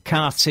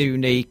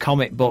 cartoony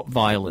comic book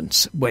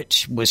violence,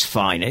 which was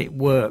fine. It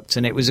worked,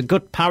 and it was a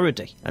good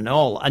parody and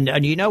all.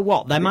 And you know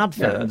what? Them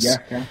adverts.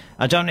 Yeah.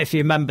 I don't know if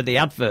you remember the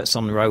adverts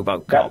on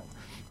RoboCop.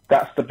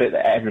 That's the bit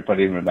that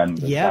everybody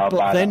remembers. Yeah,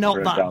 but they're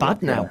not that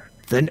bad now.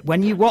 Then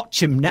when you watch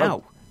them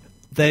now,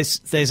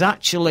 there's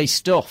actually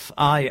stuff.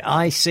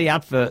 I see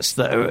adverts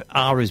that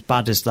are as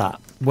bad as that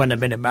when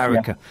I'm in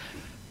America. Yeah.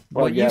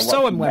 Well, you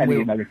saw them when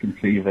American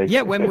TV.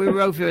 Yeah, when we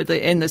were over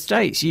in the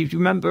States. You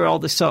remember all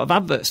the sort of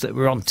adverts that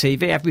were on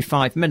TV every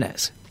 5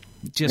 minutes.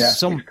 Just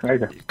some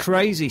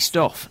crazy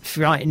stuff,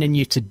 frightening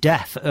you to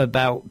death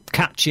about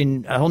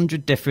catching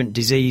 100 different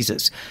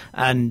diseases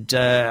and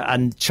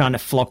trying to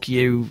flog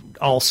you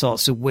all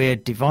sorts of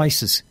weird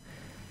devices.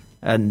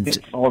 And it's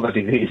all the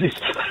diseases.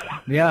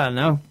 Yeah, I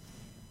know.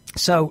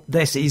 So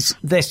this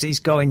is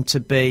going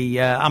to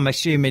be. I'm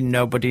assuming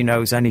nobody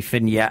knows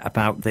anything yet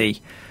about the.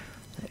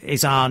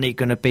 Is Arnie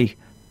going to be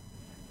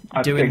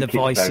doing the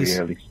voices? It's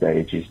very early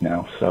stages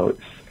now, so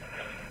it's.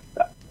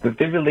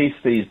 They release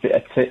these bit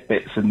of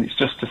tidbits, and it's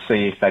just to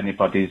see if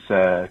anybody's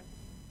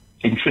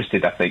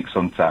interested. I think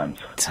sometimes.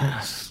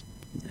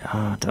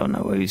 I don't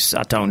know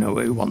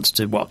who wants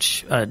to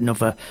watch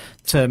another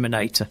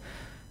Terminator.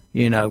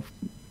 You know,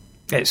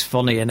 it's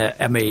funny, innit?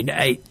 I mean,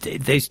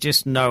 there's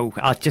just no.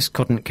 I just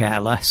couldn't care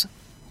less.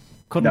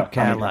 Couldn't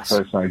care less.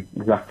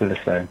 Exactly the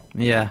same.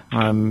 Yeah,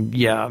 I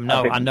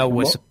know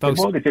we're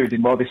supposed to... The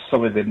more they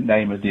sully the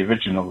name of the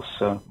originals,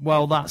 so...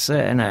 Well, that's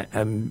it, isn't it?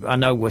 I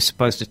know we're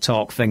supposed to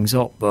talk things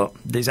up, but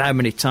there's how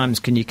many times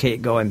can you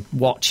keep going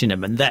watching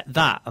them? And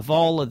that of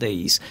all of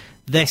these,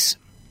 this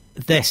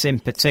in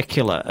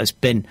particular has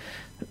been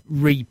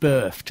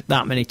rebirthed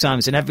that many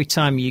times, and every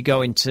time you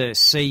go in to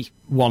see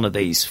one of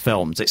these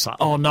films, it's like,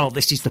 oh no,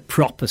 this is the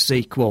proper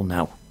sequel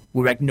now.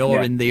 We're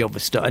ignoring the other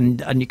stuff,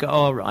 and you go,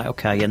 all right,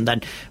 okay, and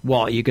then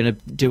what? Are you going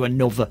to do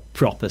another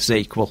proper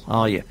sequel?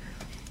 Are you?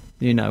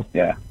 You know?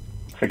 Yeah,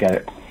 forget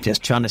it.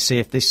 Just trying to see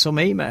if there's some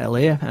email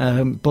here,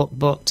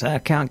 but I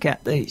can't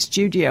get the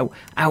Studio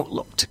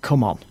Outlook to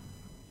come on.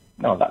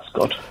 No, that's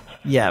good.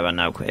 Yeah, I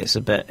know it's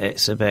a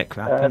bit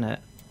crap, isn't it?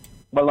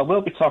 Well, I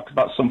will be talking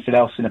about something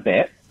else in a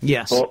bit.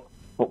 Yes.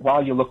 But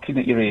while you're looking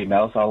at your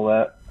emails,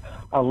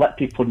 I'll let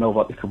people know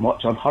what they can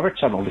watch on Horror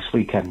Channel this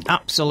weekend.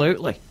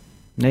 Absolutely.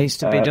 Needs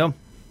to be done.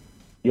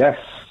 Yes.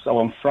 So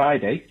on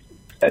Friday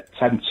at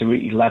 10 to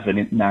 11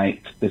 at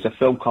night, there's a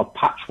film called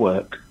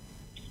Patchwork,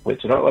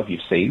 which I don't know if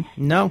you've seen.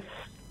 No.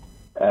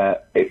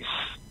 It's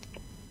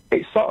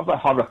sort of a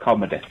horror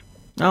comedy.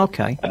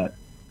 Okay.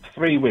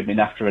 3 women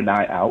after a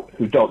night out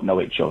who don't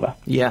know each other.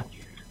 Yeah.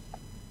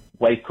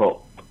 Wake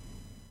up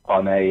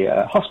on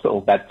a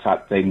hospital bed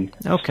type thing,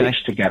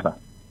 stitched together.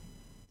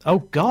 Oh,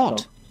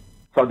 God.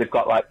 So they've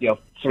got,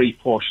 3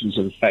 portions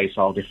of the face,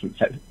 all different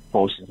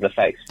portions of the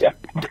face, yeah.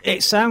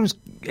 It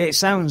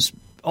sounds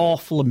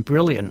awful and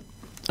brilliant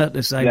at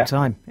the same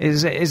time.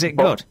 Is it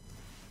good?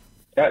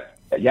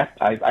 Yeah,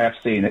 I have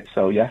seen it,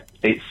 so yeah.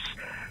 It's...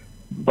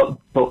 But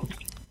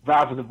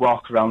rather than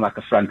walk around like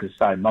a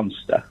Frankenstein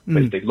monster,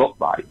 which they look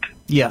like,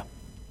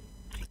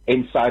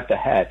 inside the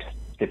head,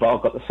 they've all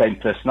got the same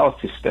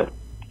personality still.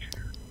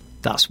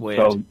 That's weird.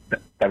 So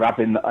they're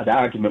having an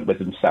argument with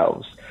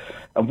themselves,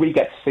 and we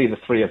get to see the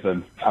 3 of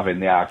them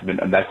having the argument,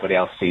 and everybody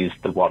else sees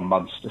the one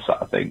monster sort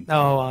of thing.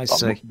 Oh, I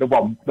see. The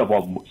one sort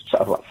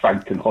of like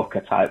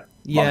Frankenhooker type.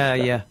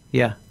 Yeah.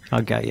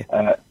 I get you.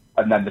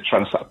 And then they're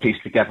trying to sort of piece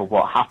together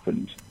what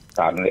happened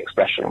and the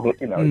expression.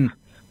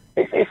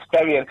 It's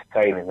very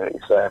entertaining.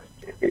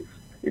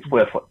 It's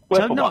worth it.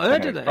 So I've not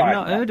heard of it. I've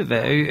not heard of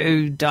it.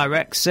 Who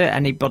directs it?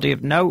 Anybody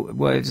of note?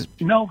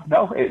 No.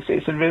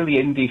 It's a really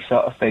indie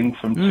sort of thing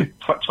from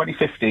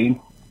 2015.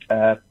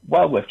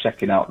 Well worth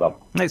checking out, though.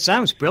 It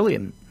sounds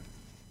brilliant.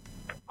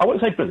 I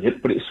wouldn't say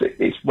brilliant, but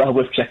it's well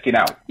worth checking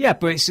out. Yeah,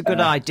 but it's a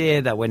good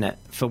idea, though, isn't it?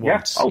 For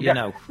once, you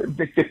know.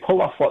 They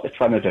pull off what they're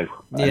trying to do.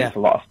 And it's a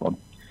lot of fun.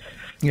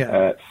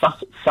 Yeah.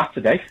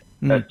 Saturday,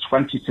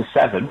 20 to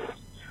 7.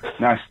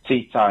 Nice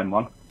tea time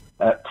one.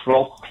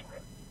 Krull.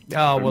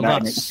 Oh, well,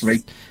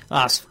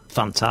 that's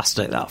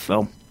fantastic, that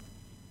film.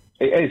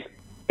 It is.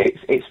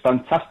 It's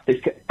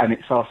fantastic, and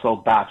it's also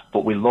bad,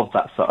 but we love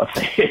that sort of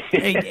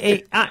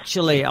thing.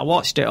 Actually, I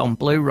watched it on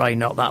Blu-ray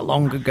not that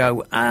long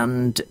ago,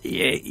 and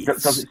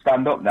does it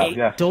stand up now?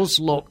 It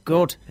does look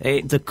good.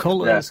 The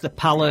colours, the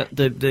palette,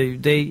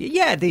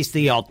 there's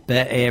the odd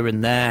bit here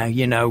and there,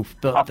 you know.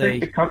 But I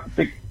think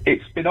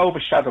it's been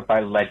overshadowed by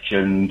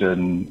Legend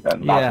and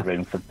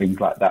Labyrinth and things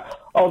like that.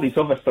 All these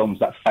other films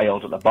that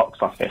failed at the box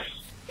office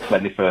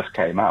when they first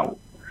came out.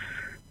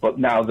 But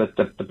now they're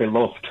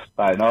beloved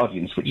by an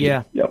audience, which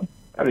is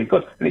very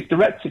good. And it's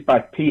directed by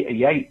Peter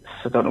Yates.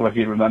 I don't know if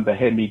you remember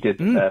him. He did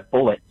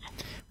Bullet.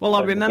 Well,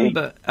 I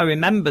remember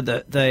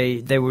that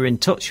they were in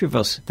touch with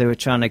us. They were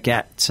trying to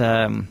get.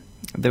 That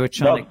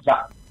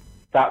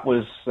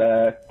was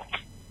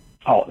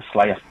Hawk the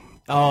Slayer.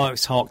 Oh,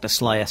 it's Hawk the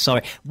Slayer.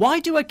 Sorry. Why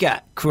do I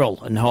get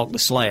Krull and Hawk the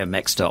Slayer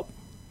mixed up?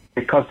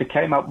 Because they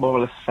came out more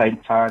or less the same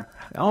time.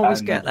 I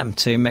always get them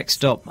two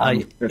mixed up.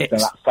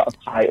 That sort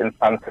of Titan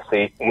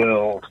fantasy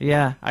world.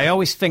 Yeah, I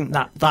always think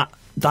that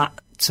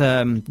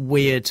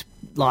weird,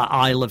 like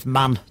Isle of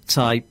Man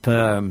type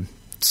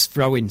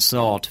throwing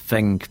sword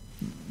thing,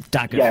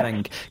 dagger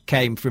thing,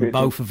 came from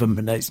both of them,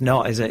 and it's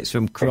not, is it? It's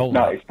from Krull.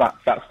 No,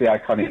 that's the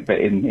iconic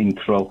bit in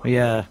Krull.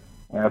 Yeah.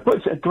 But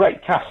it's a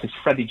great cast. It's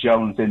Freddie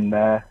Jones in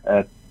there,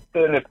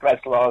 Bernard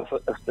Bresslaw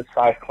as the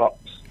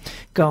Cyclops.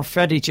 God,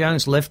 Freddie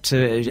Jones lived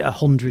to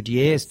 100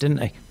 years, didn't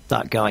he?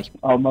 That guy.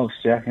 Almost,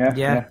 yeah.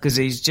 Yeah, because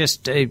he's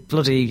just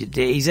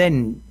he's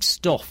in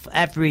stuff.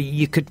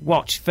 You could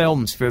watch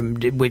films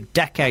with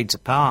decades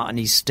apart, and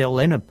he's still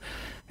in them.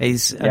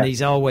 And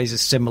he's always a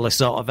similar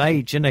sort of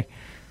age, isn't he?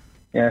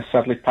 Yeah,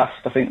 sadly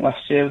passed, I think,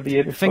 last year or the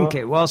year before. I think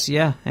it was,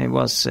 yeah. It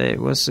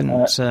wasn't...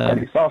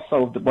 and it's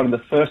also one of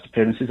the first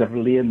appearances of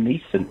Liam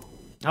Neeson.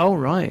 Oh,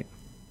 right.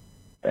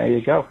 There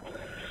you go.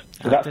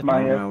 So that's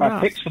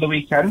my picks for the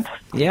weekend.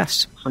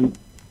 Yes. So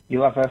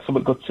you'll have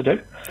something good to do.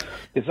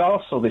 There's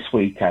also this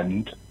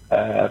weekend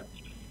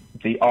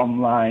the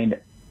online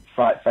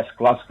Fright Fest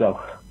Glasgow.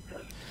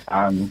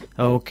 And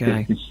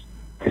there's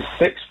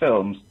 6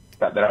 films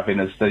that they're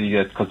having as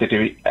because they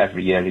do it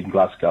every year in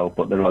Glasgow,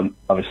 but they're on,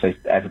 obviously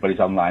everybody's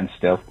online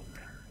still.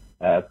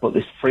 But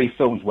there's 3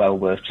 films well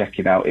worth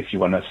checking out if you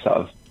want to sort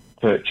of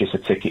purchase a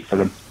ticket for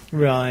them.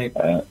 Right.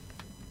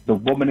 The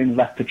Woman in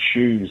Leopard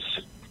Shoes,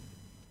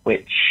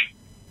 which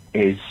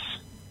is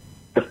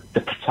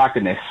the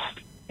protagonist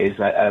is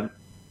like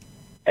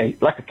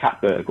a cat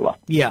burglar.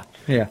 Yeah.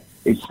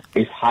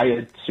 Is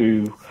hired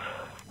to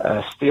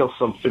steal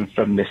something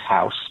from this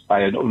house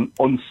by an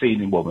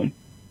unseen woman.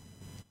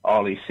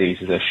 All he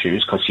sees is her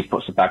shoes because she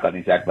puts a bag on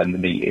his head when they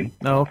meet him.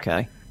 Oh,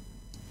 okay.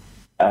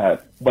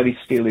 When he's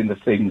stealing the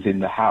things in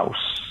the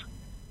house,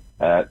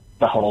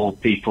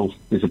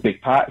 there's a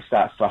big party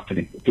starts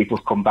happening. People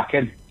come back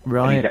in.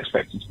 Right. And he's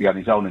expected to be on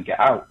his own and get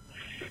out.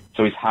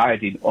 So he's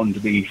hiding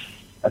underneath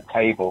a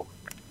table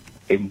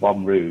in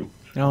one room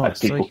as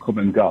people come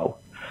and go.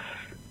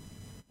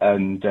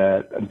 And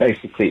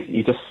basically,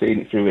 you're just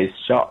seeing it through his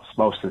shots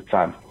most of the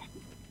time.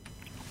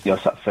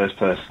 It's that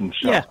first-person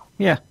shot.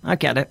 Yeah, I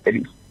get it.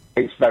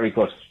 It's very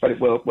good. Very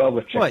well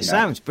worth checking out. Well, it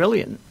sounds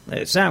brilliant.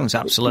 It sounds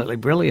absolutely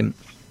brilliant.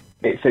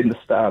 It's in the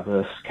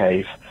Starburst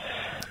cave.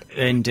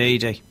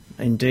 Indeedy.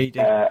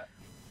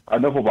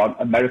 Another one,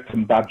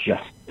 American Badger.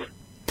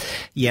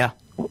 Yeah.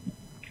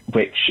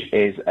 Which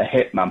is a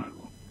hitman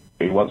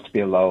who wants to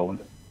be alone,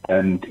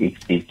 and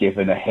he's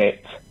given a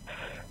hit.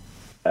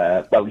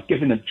 He's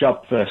given a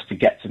job first to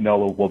get to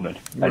know a woman,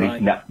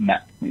 and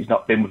he's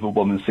not been with a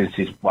woman since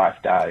his wife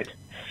died,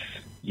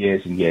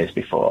 years and years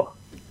before.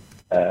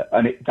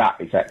 That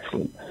is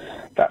excellent.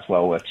 That's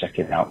well worth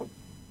checking out.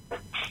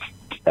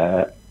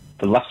 The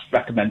last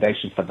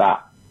recommendation for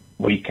that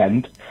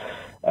weekend,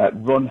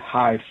 Run,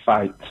 Hide,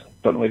 Fight.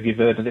 Don't know if you've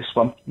heard of this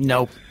one.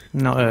 No,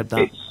 not heard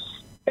that.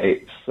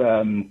 It's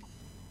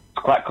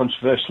quite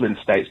controversial in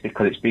the States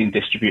because it's being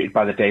distributed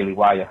by the Daily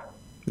Wire.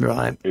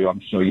 Right. Who I'm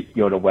sure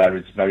you're aware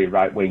is very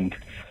right-wing.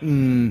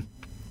 Mm.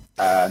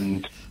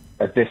 And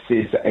this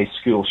is a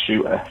school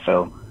shooter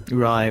film.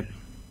 Right.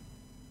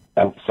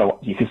 So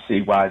you can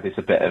see why there's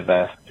a bit of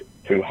a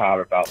hoo-ha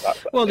about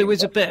that. Well, there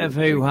was a bit of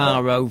hoo-ha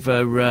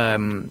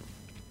over...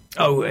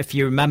 if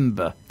you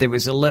remember, there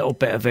was a little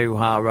bit of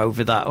hoo-ha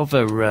over that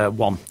other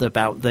one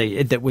about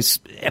that was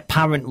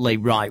apparently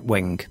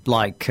right-wing,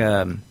 like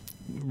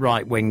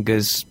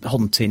right-wingers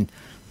hunting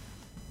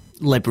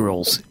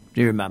liberals. Do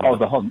you remember? Oh,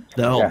 The Hunt.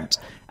 The Hunt.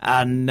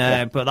 Yeah. And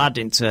but that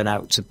didn't turn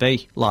out to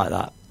be like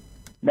that.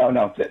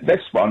 No.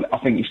 This one, I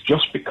think it's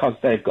just because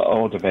they've got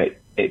hold of it,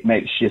 it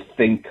makes you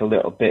think a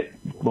little bit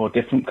more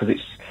different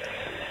because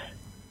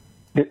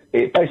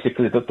it's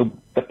basically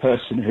the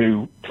person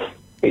who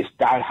it's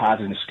die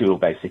hard in the school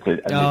basically.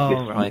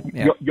 And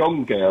this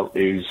young girl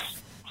who's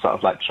sort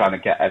of like trying to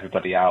get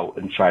everybody out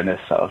and trying to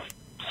sort of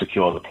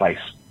secure the place,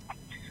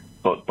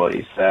 but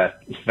it's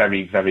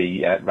very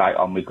very right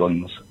on with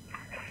guns.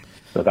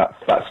 So that's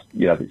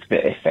it's a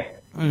bit iffy,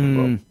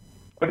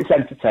 but it's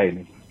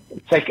entertaining.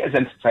 Take it as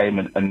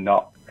entertainment and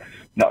not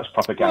as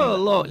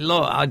propaganda. Well,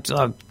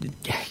 look,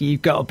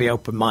 you've got to be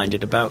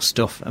open-minded about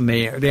stuff. I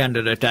mean, at the end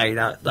of the day,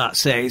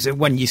 that's it. Is that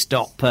when you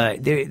stop,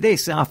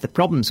 there's half the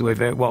problems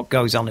with it, what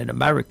goes on in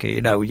America.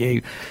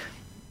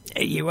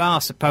 You are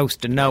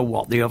supposed to know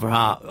what the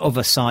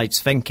other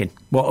side's thinking,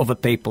 what other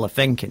people are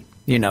thinking.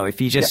 If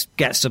you just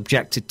get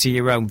subjected to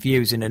your own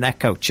views in an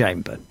echo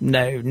chamber,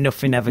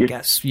 nothing ever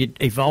gets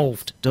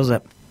evolved, does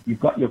it? You've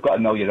got to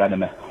know your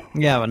enemy.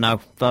 Yeah, I know,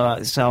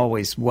 but it's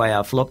always the way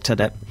I've looked at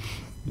it.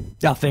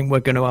 I think we're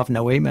going to have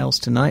no emails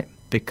tonight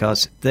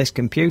because this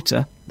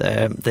computer,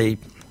 the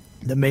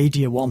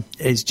media one,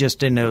 is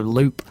just in a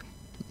loop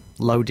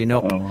loading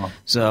up. Oh.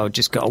 So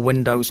just got a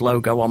Windows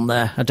logo on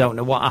there. I don't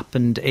know what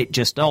happened. It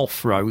just all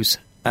froze,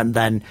 and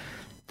then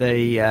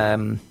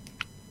it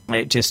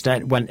just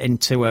went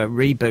into a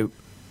reboot.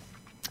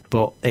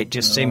 But it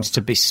just seems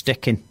to be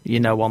sticking,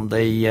 on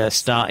the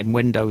starting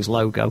Windows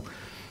logo.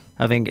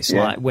 I think it's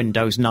like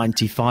Windows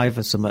 95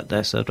 or something like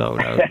this. I don't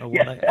know.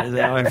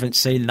 I haven't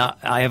seen that.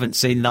 I haven't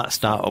seen that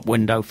startup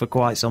window for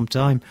quite some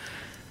time.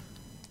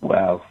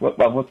 Well, we've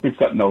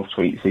got no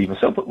tweets either,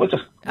 so we'll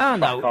just... Oh,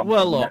 no.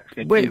 Well, look,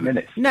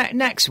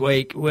 next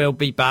week we'll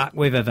be back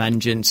with a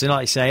vengeance. And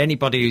like I say,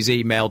 anybody who's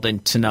emailed in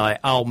tonight,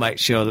 I'll make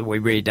sure that we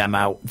read them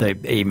out, the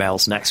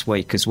emails next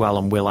week as well,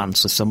 and we'll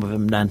answer some of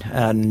them then.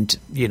 And,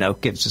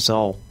 gives us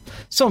all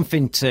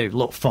something to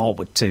look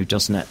forward to,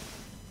 doesn't it?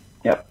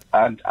 Yep.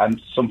 And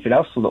something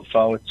else to look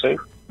forward to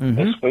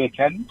this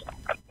weekend,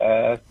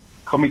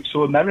 Coming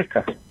to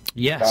America.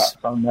 Yes.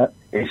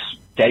 It's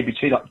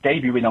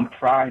debuting on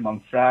Prime on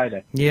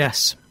Friday.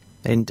 Yes,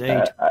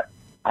 indeed.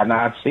 And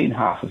I've seen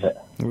half of it.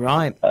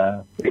 Right.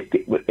 I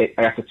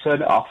had to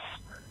turn it off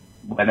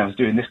when I was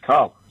doing this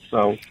call.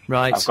 So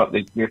I've got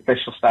the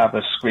official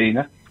Starburst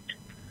screener.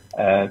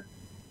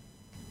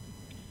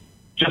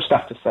 Just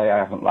have to say I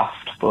haven't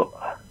laughed, but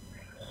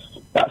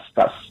that's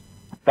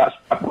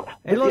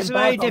it looks a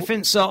very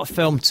different sort of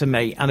film to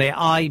me, and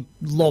I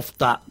loved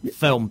that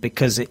film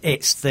because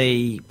it's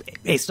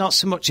not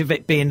so much of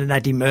it being an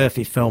Eddie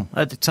Murphy film.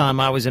 At the time,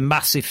 I was a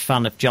massive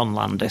fan of John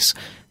Landis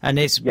and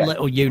his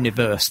little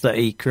universe that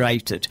he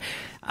created,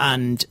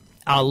 and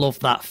I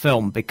loved that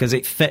film because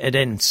it fitted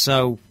in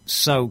so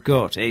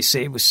good.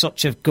 It was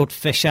such a good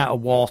fish out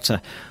of water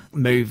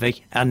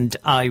movie, and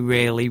I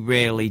really,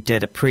 really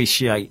did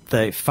appreciate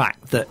the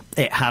fact that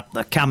it had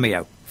the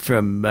cameo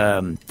from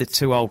the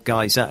two old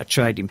guys that are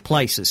trading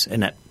places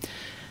in it.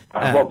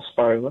 I won't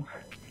spoil it,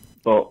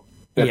 but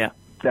there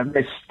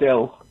is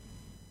still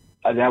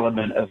an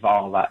element of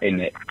all that in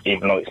it,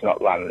 even though it's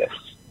not Landis.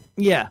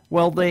 Yeah,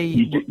 well,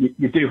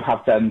 you do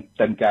have them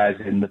guys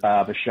in the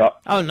barber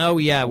shop. Oh no,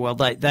 yeah, well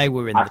they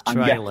were in the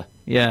trailer.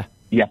 Yeah,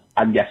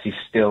 and yes, he's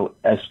still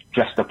as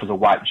dressed up as a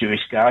white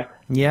Jewish guy.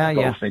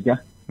 Yeah.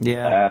 Figure.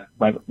 Yeah.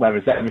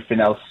 Whereas everything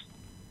else,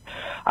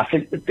 I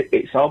think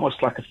it's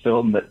almost like a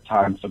film that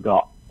time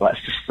forgot. Let's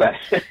just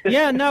say.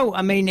 Yeah, no,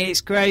 I mean,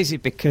 it's crazy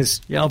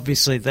because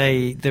obviously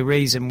the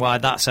reason why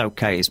that's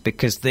okay is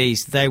because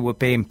they were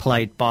being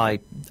played by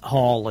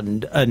Hall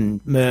and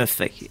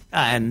Murphy,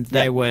 and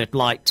they were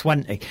like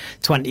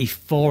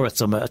 24 of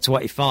them at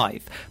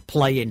 25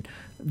 playing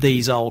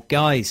these old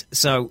guys.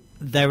 So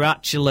they're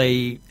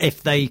actually,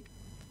 if they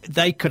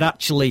could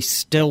actually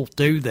still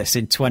do this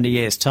in 20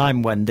 years'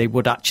 time when they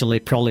would actually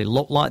probably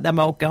look like them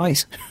old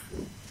guys.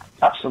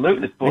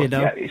 Absolutely, but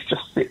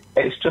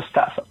it's just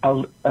that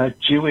a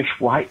Jewish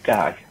white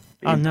guy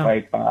being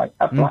played by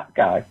a black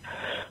guy.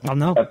 I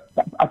know.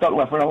 I don't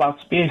know if we're allowed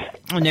to be.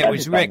 And it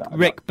was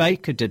Rick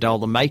Baker did all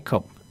the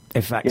makeup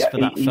effects for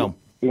that film.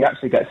 He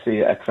actually gets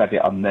a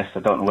credit on this.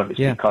 I don't know whether it's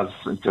because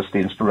it's just the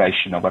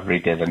inspiration or whether he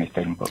did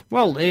anything. But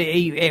well,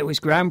 it was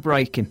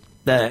groundbreaking.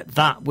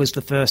 That was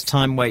the first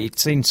time where you'd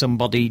seen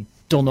somebody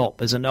done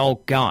up as an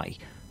old guy,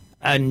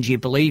 and you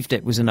believed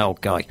it was an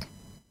old guy.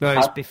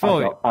 Whereas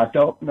before, I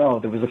don't know.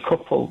 There was a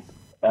couple.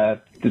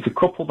 There's a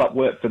couple that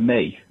worked for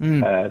me,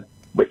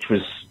 which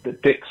was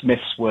Dick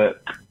Smith's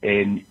work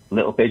in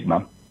Little Big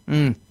Man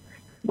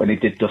when he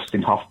did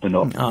Dustin Hoffman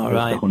up as the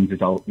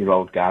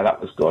 100-year-old guy. That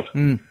was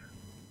good.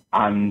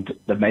 And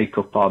the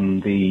makeup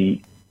on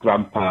the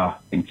grandpa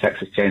in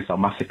Texas Chainsaw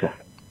Massacre.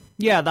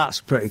 Yeah,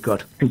 that's pretty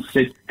good.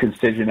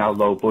 Considering how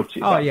low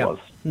budget that was.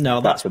 No,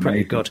 that's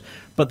pretty good.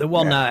 But the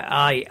one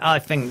I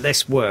think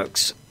this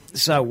works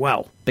so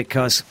well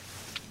because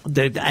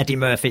the Eddie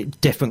Murphy,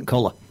 different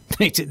colour.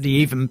 They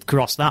even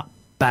crossed that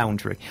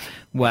boundary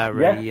where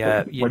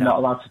we're not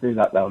allowed to do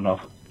that though, no.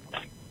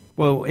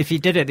 Well, if you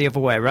did it the other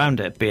way around,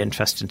 it'd be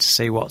interesting to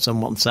see what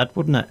someone said,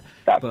 wouldn't it?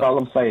 That's all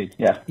I'm saying.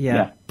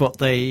 Yeah.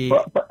 But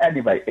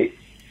anyway,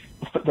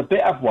 the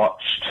bit I've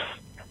watched,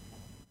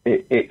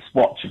 it's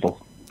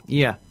watchable.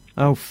 Yeah.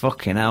 Oh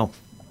fucking hell!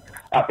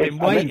 I've been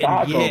waiting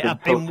years.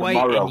 I've been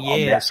waiting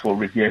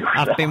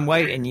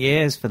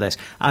years for this.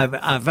 I've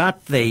had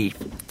the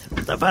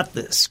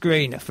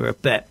screener for a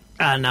bit,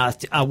 and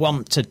I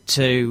wanted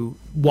to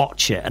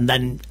watch it, and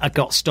then I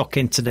got stuck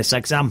into this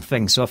exam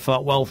thing. So I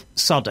thought, well,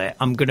 sod it,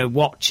 I'm going to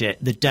watch it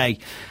the day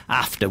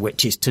after,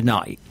 which is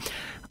tonight.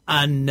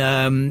 And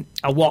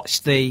I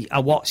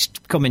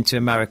watched Coming to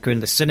America in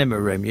the cinema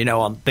room,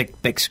 on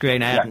big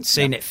screen. I hadn't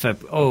seen it for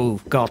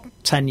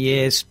 10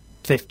 years,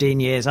 15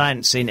 years. I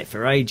hadn't seen it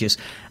for ages,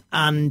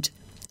 and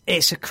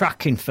it's a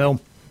cracking film.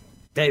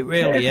 It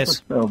really is.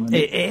 Film,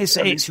 it is.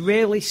 It's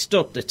really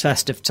stood the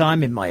test of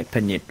time, in my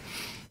opinion.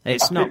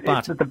 It's not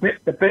bad. The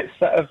bits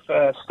that have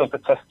stood the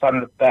test of time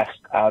the best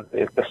are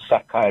the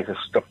satires of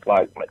stuff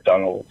like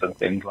McDonald's and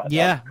things like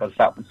that. Because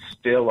that was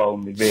still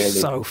only really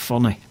so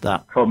funny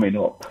that coming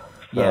up.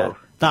 So. Yeah,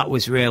 that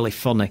was really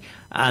funny.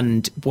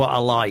 And what I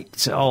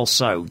liked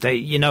also,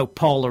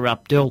 Paula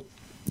Abdul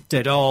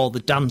did all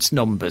the dance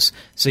numbers,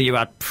 so you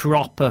had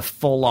proper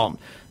full-on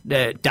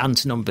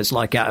dance numbers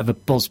like out of a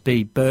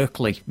Busby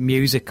Berkeley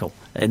musical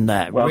in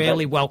there. Well,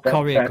 really well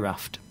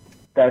choreographed.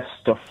 There's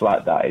stuff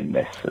like that in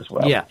this as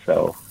well. Yeah.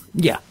 So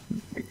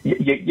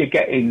you're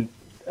getting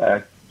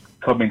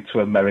Coming to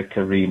America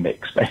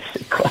remix,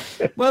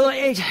 basically. Well,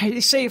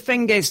 you see, the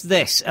thing is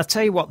this. I'll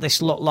tell you what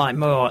this looked like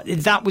more.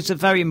 That was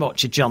very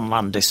much a John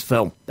Landis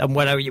film. And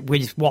when I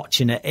was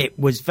watching it, it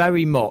was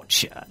very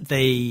much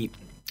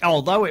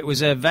although it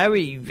was a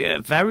very,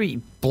 very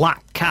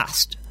black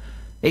cast,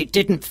 it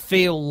didn't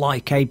feel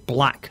like a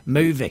black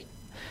movie.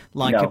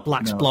 Like a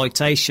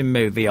blaxploitation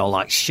movie, or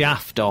like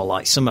Shaft, or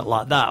like something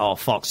like that, or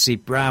Foxy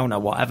Brown,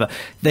 or whatever.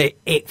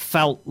 It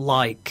felt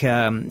like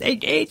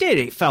it did.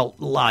 It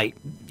felt like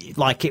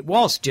it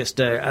was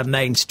just a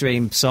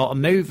mainstream sort of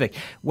movie.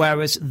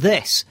 Whereas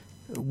this,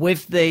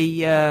 with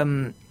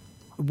the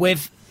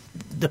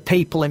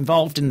people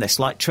involved in this,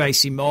 like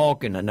Tracy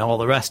Morgan and all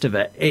the rest of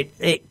it,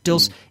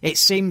 it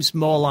seems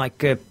more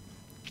like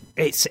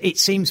it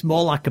seems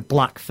more like a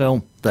black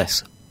film.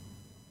 This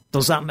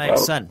does that make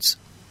sense?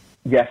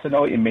 Yes, I know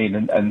what you mean,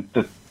 and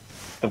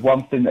the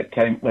one thing that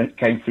came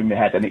through my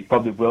head, and it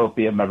probably will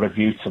be in my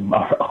review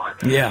tomorrow.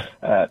 Yeah.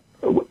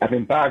 I've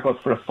embargoed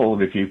for a full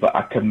review, but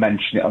I can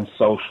mention it on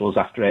socials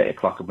after 8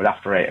 o'clock, and we're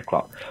after 8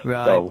 o'clock.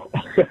 Right. So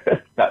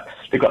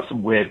they've got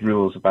some weird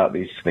rules about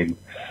these things.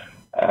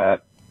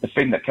 The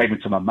thing that came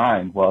into my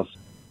mind was,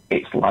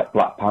 it's like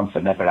Black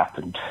Panther never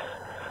happened.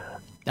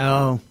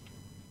 Oh.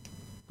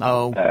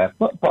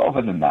 But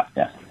other than that,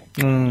 yeah.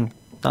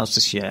 That's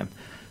a shame.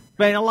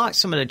 I mean, I like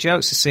some of the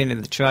jokes I've seen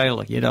in the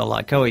trailer.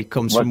 Like, he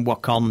comes from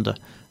Wakanda,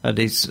 and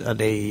he's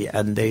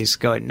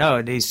going,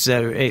 no, this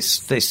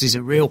is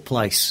a real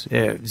place.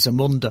 It's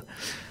Zamunda.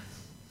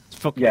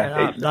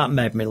 That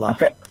made me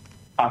laugh.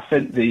 I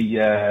think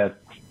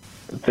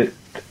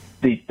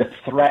the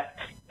threat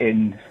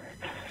in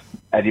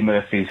Eddie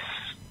Murphy's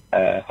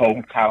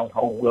hometown,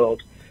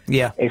 homeworld,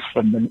 is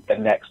from the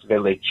next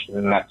village,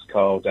 and that's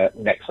called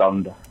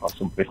Nexonda or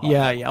something.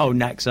 Yeah. Oh,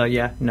 Nexa.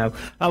 Yeah. No.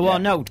 Oh well,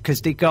 no,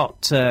 because they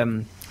got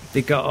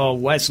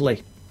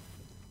Wesley.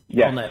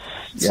 Yes. On it.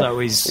 Yes. So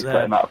he's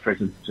let him out of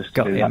prison. Just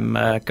got him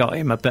a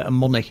bit of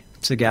money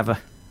together,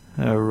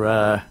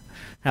 or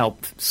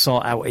help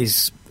sort out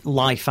his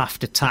life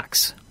after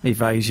tax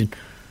evasion.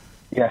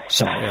 Yes.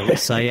 So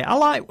let's say it. I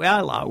like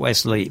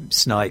Wesley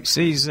Snipes.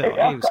 He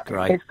was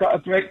great. He's got a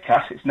great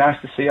cast. It's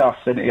nice to see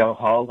Arsenio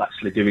Hall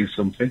actually doing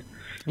something.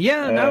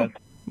 Yeah. No.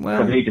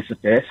 Well, he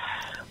disappeared.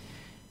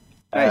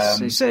 They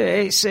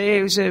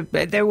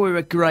were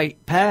a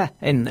great pair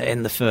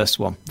in the first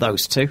one.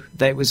 Those two,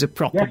 there was a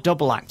proper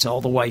double act all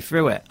the way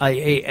through it.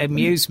 It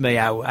amused me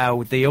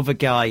how the other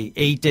guy,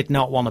 he did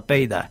not want to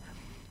be there.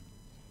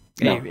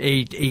 No.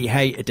 He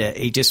hated it.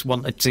 He just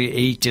wanted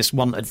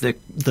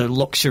the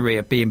luxury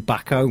of being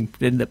back home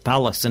in the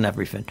palace and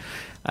everything.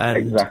 And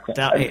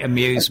exactly. It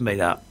amused me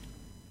that.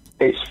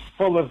 It's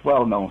full of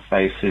well-known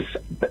faces.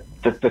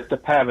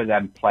 The pair of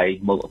them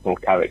played multiple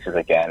characters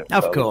again.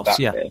 Of course,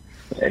 yeah.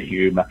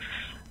 Humour.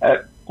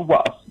 I'll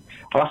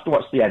have to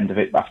watch the end of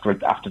it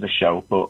after the show, but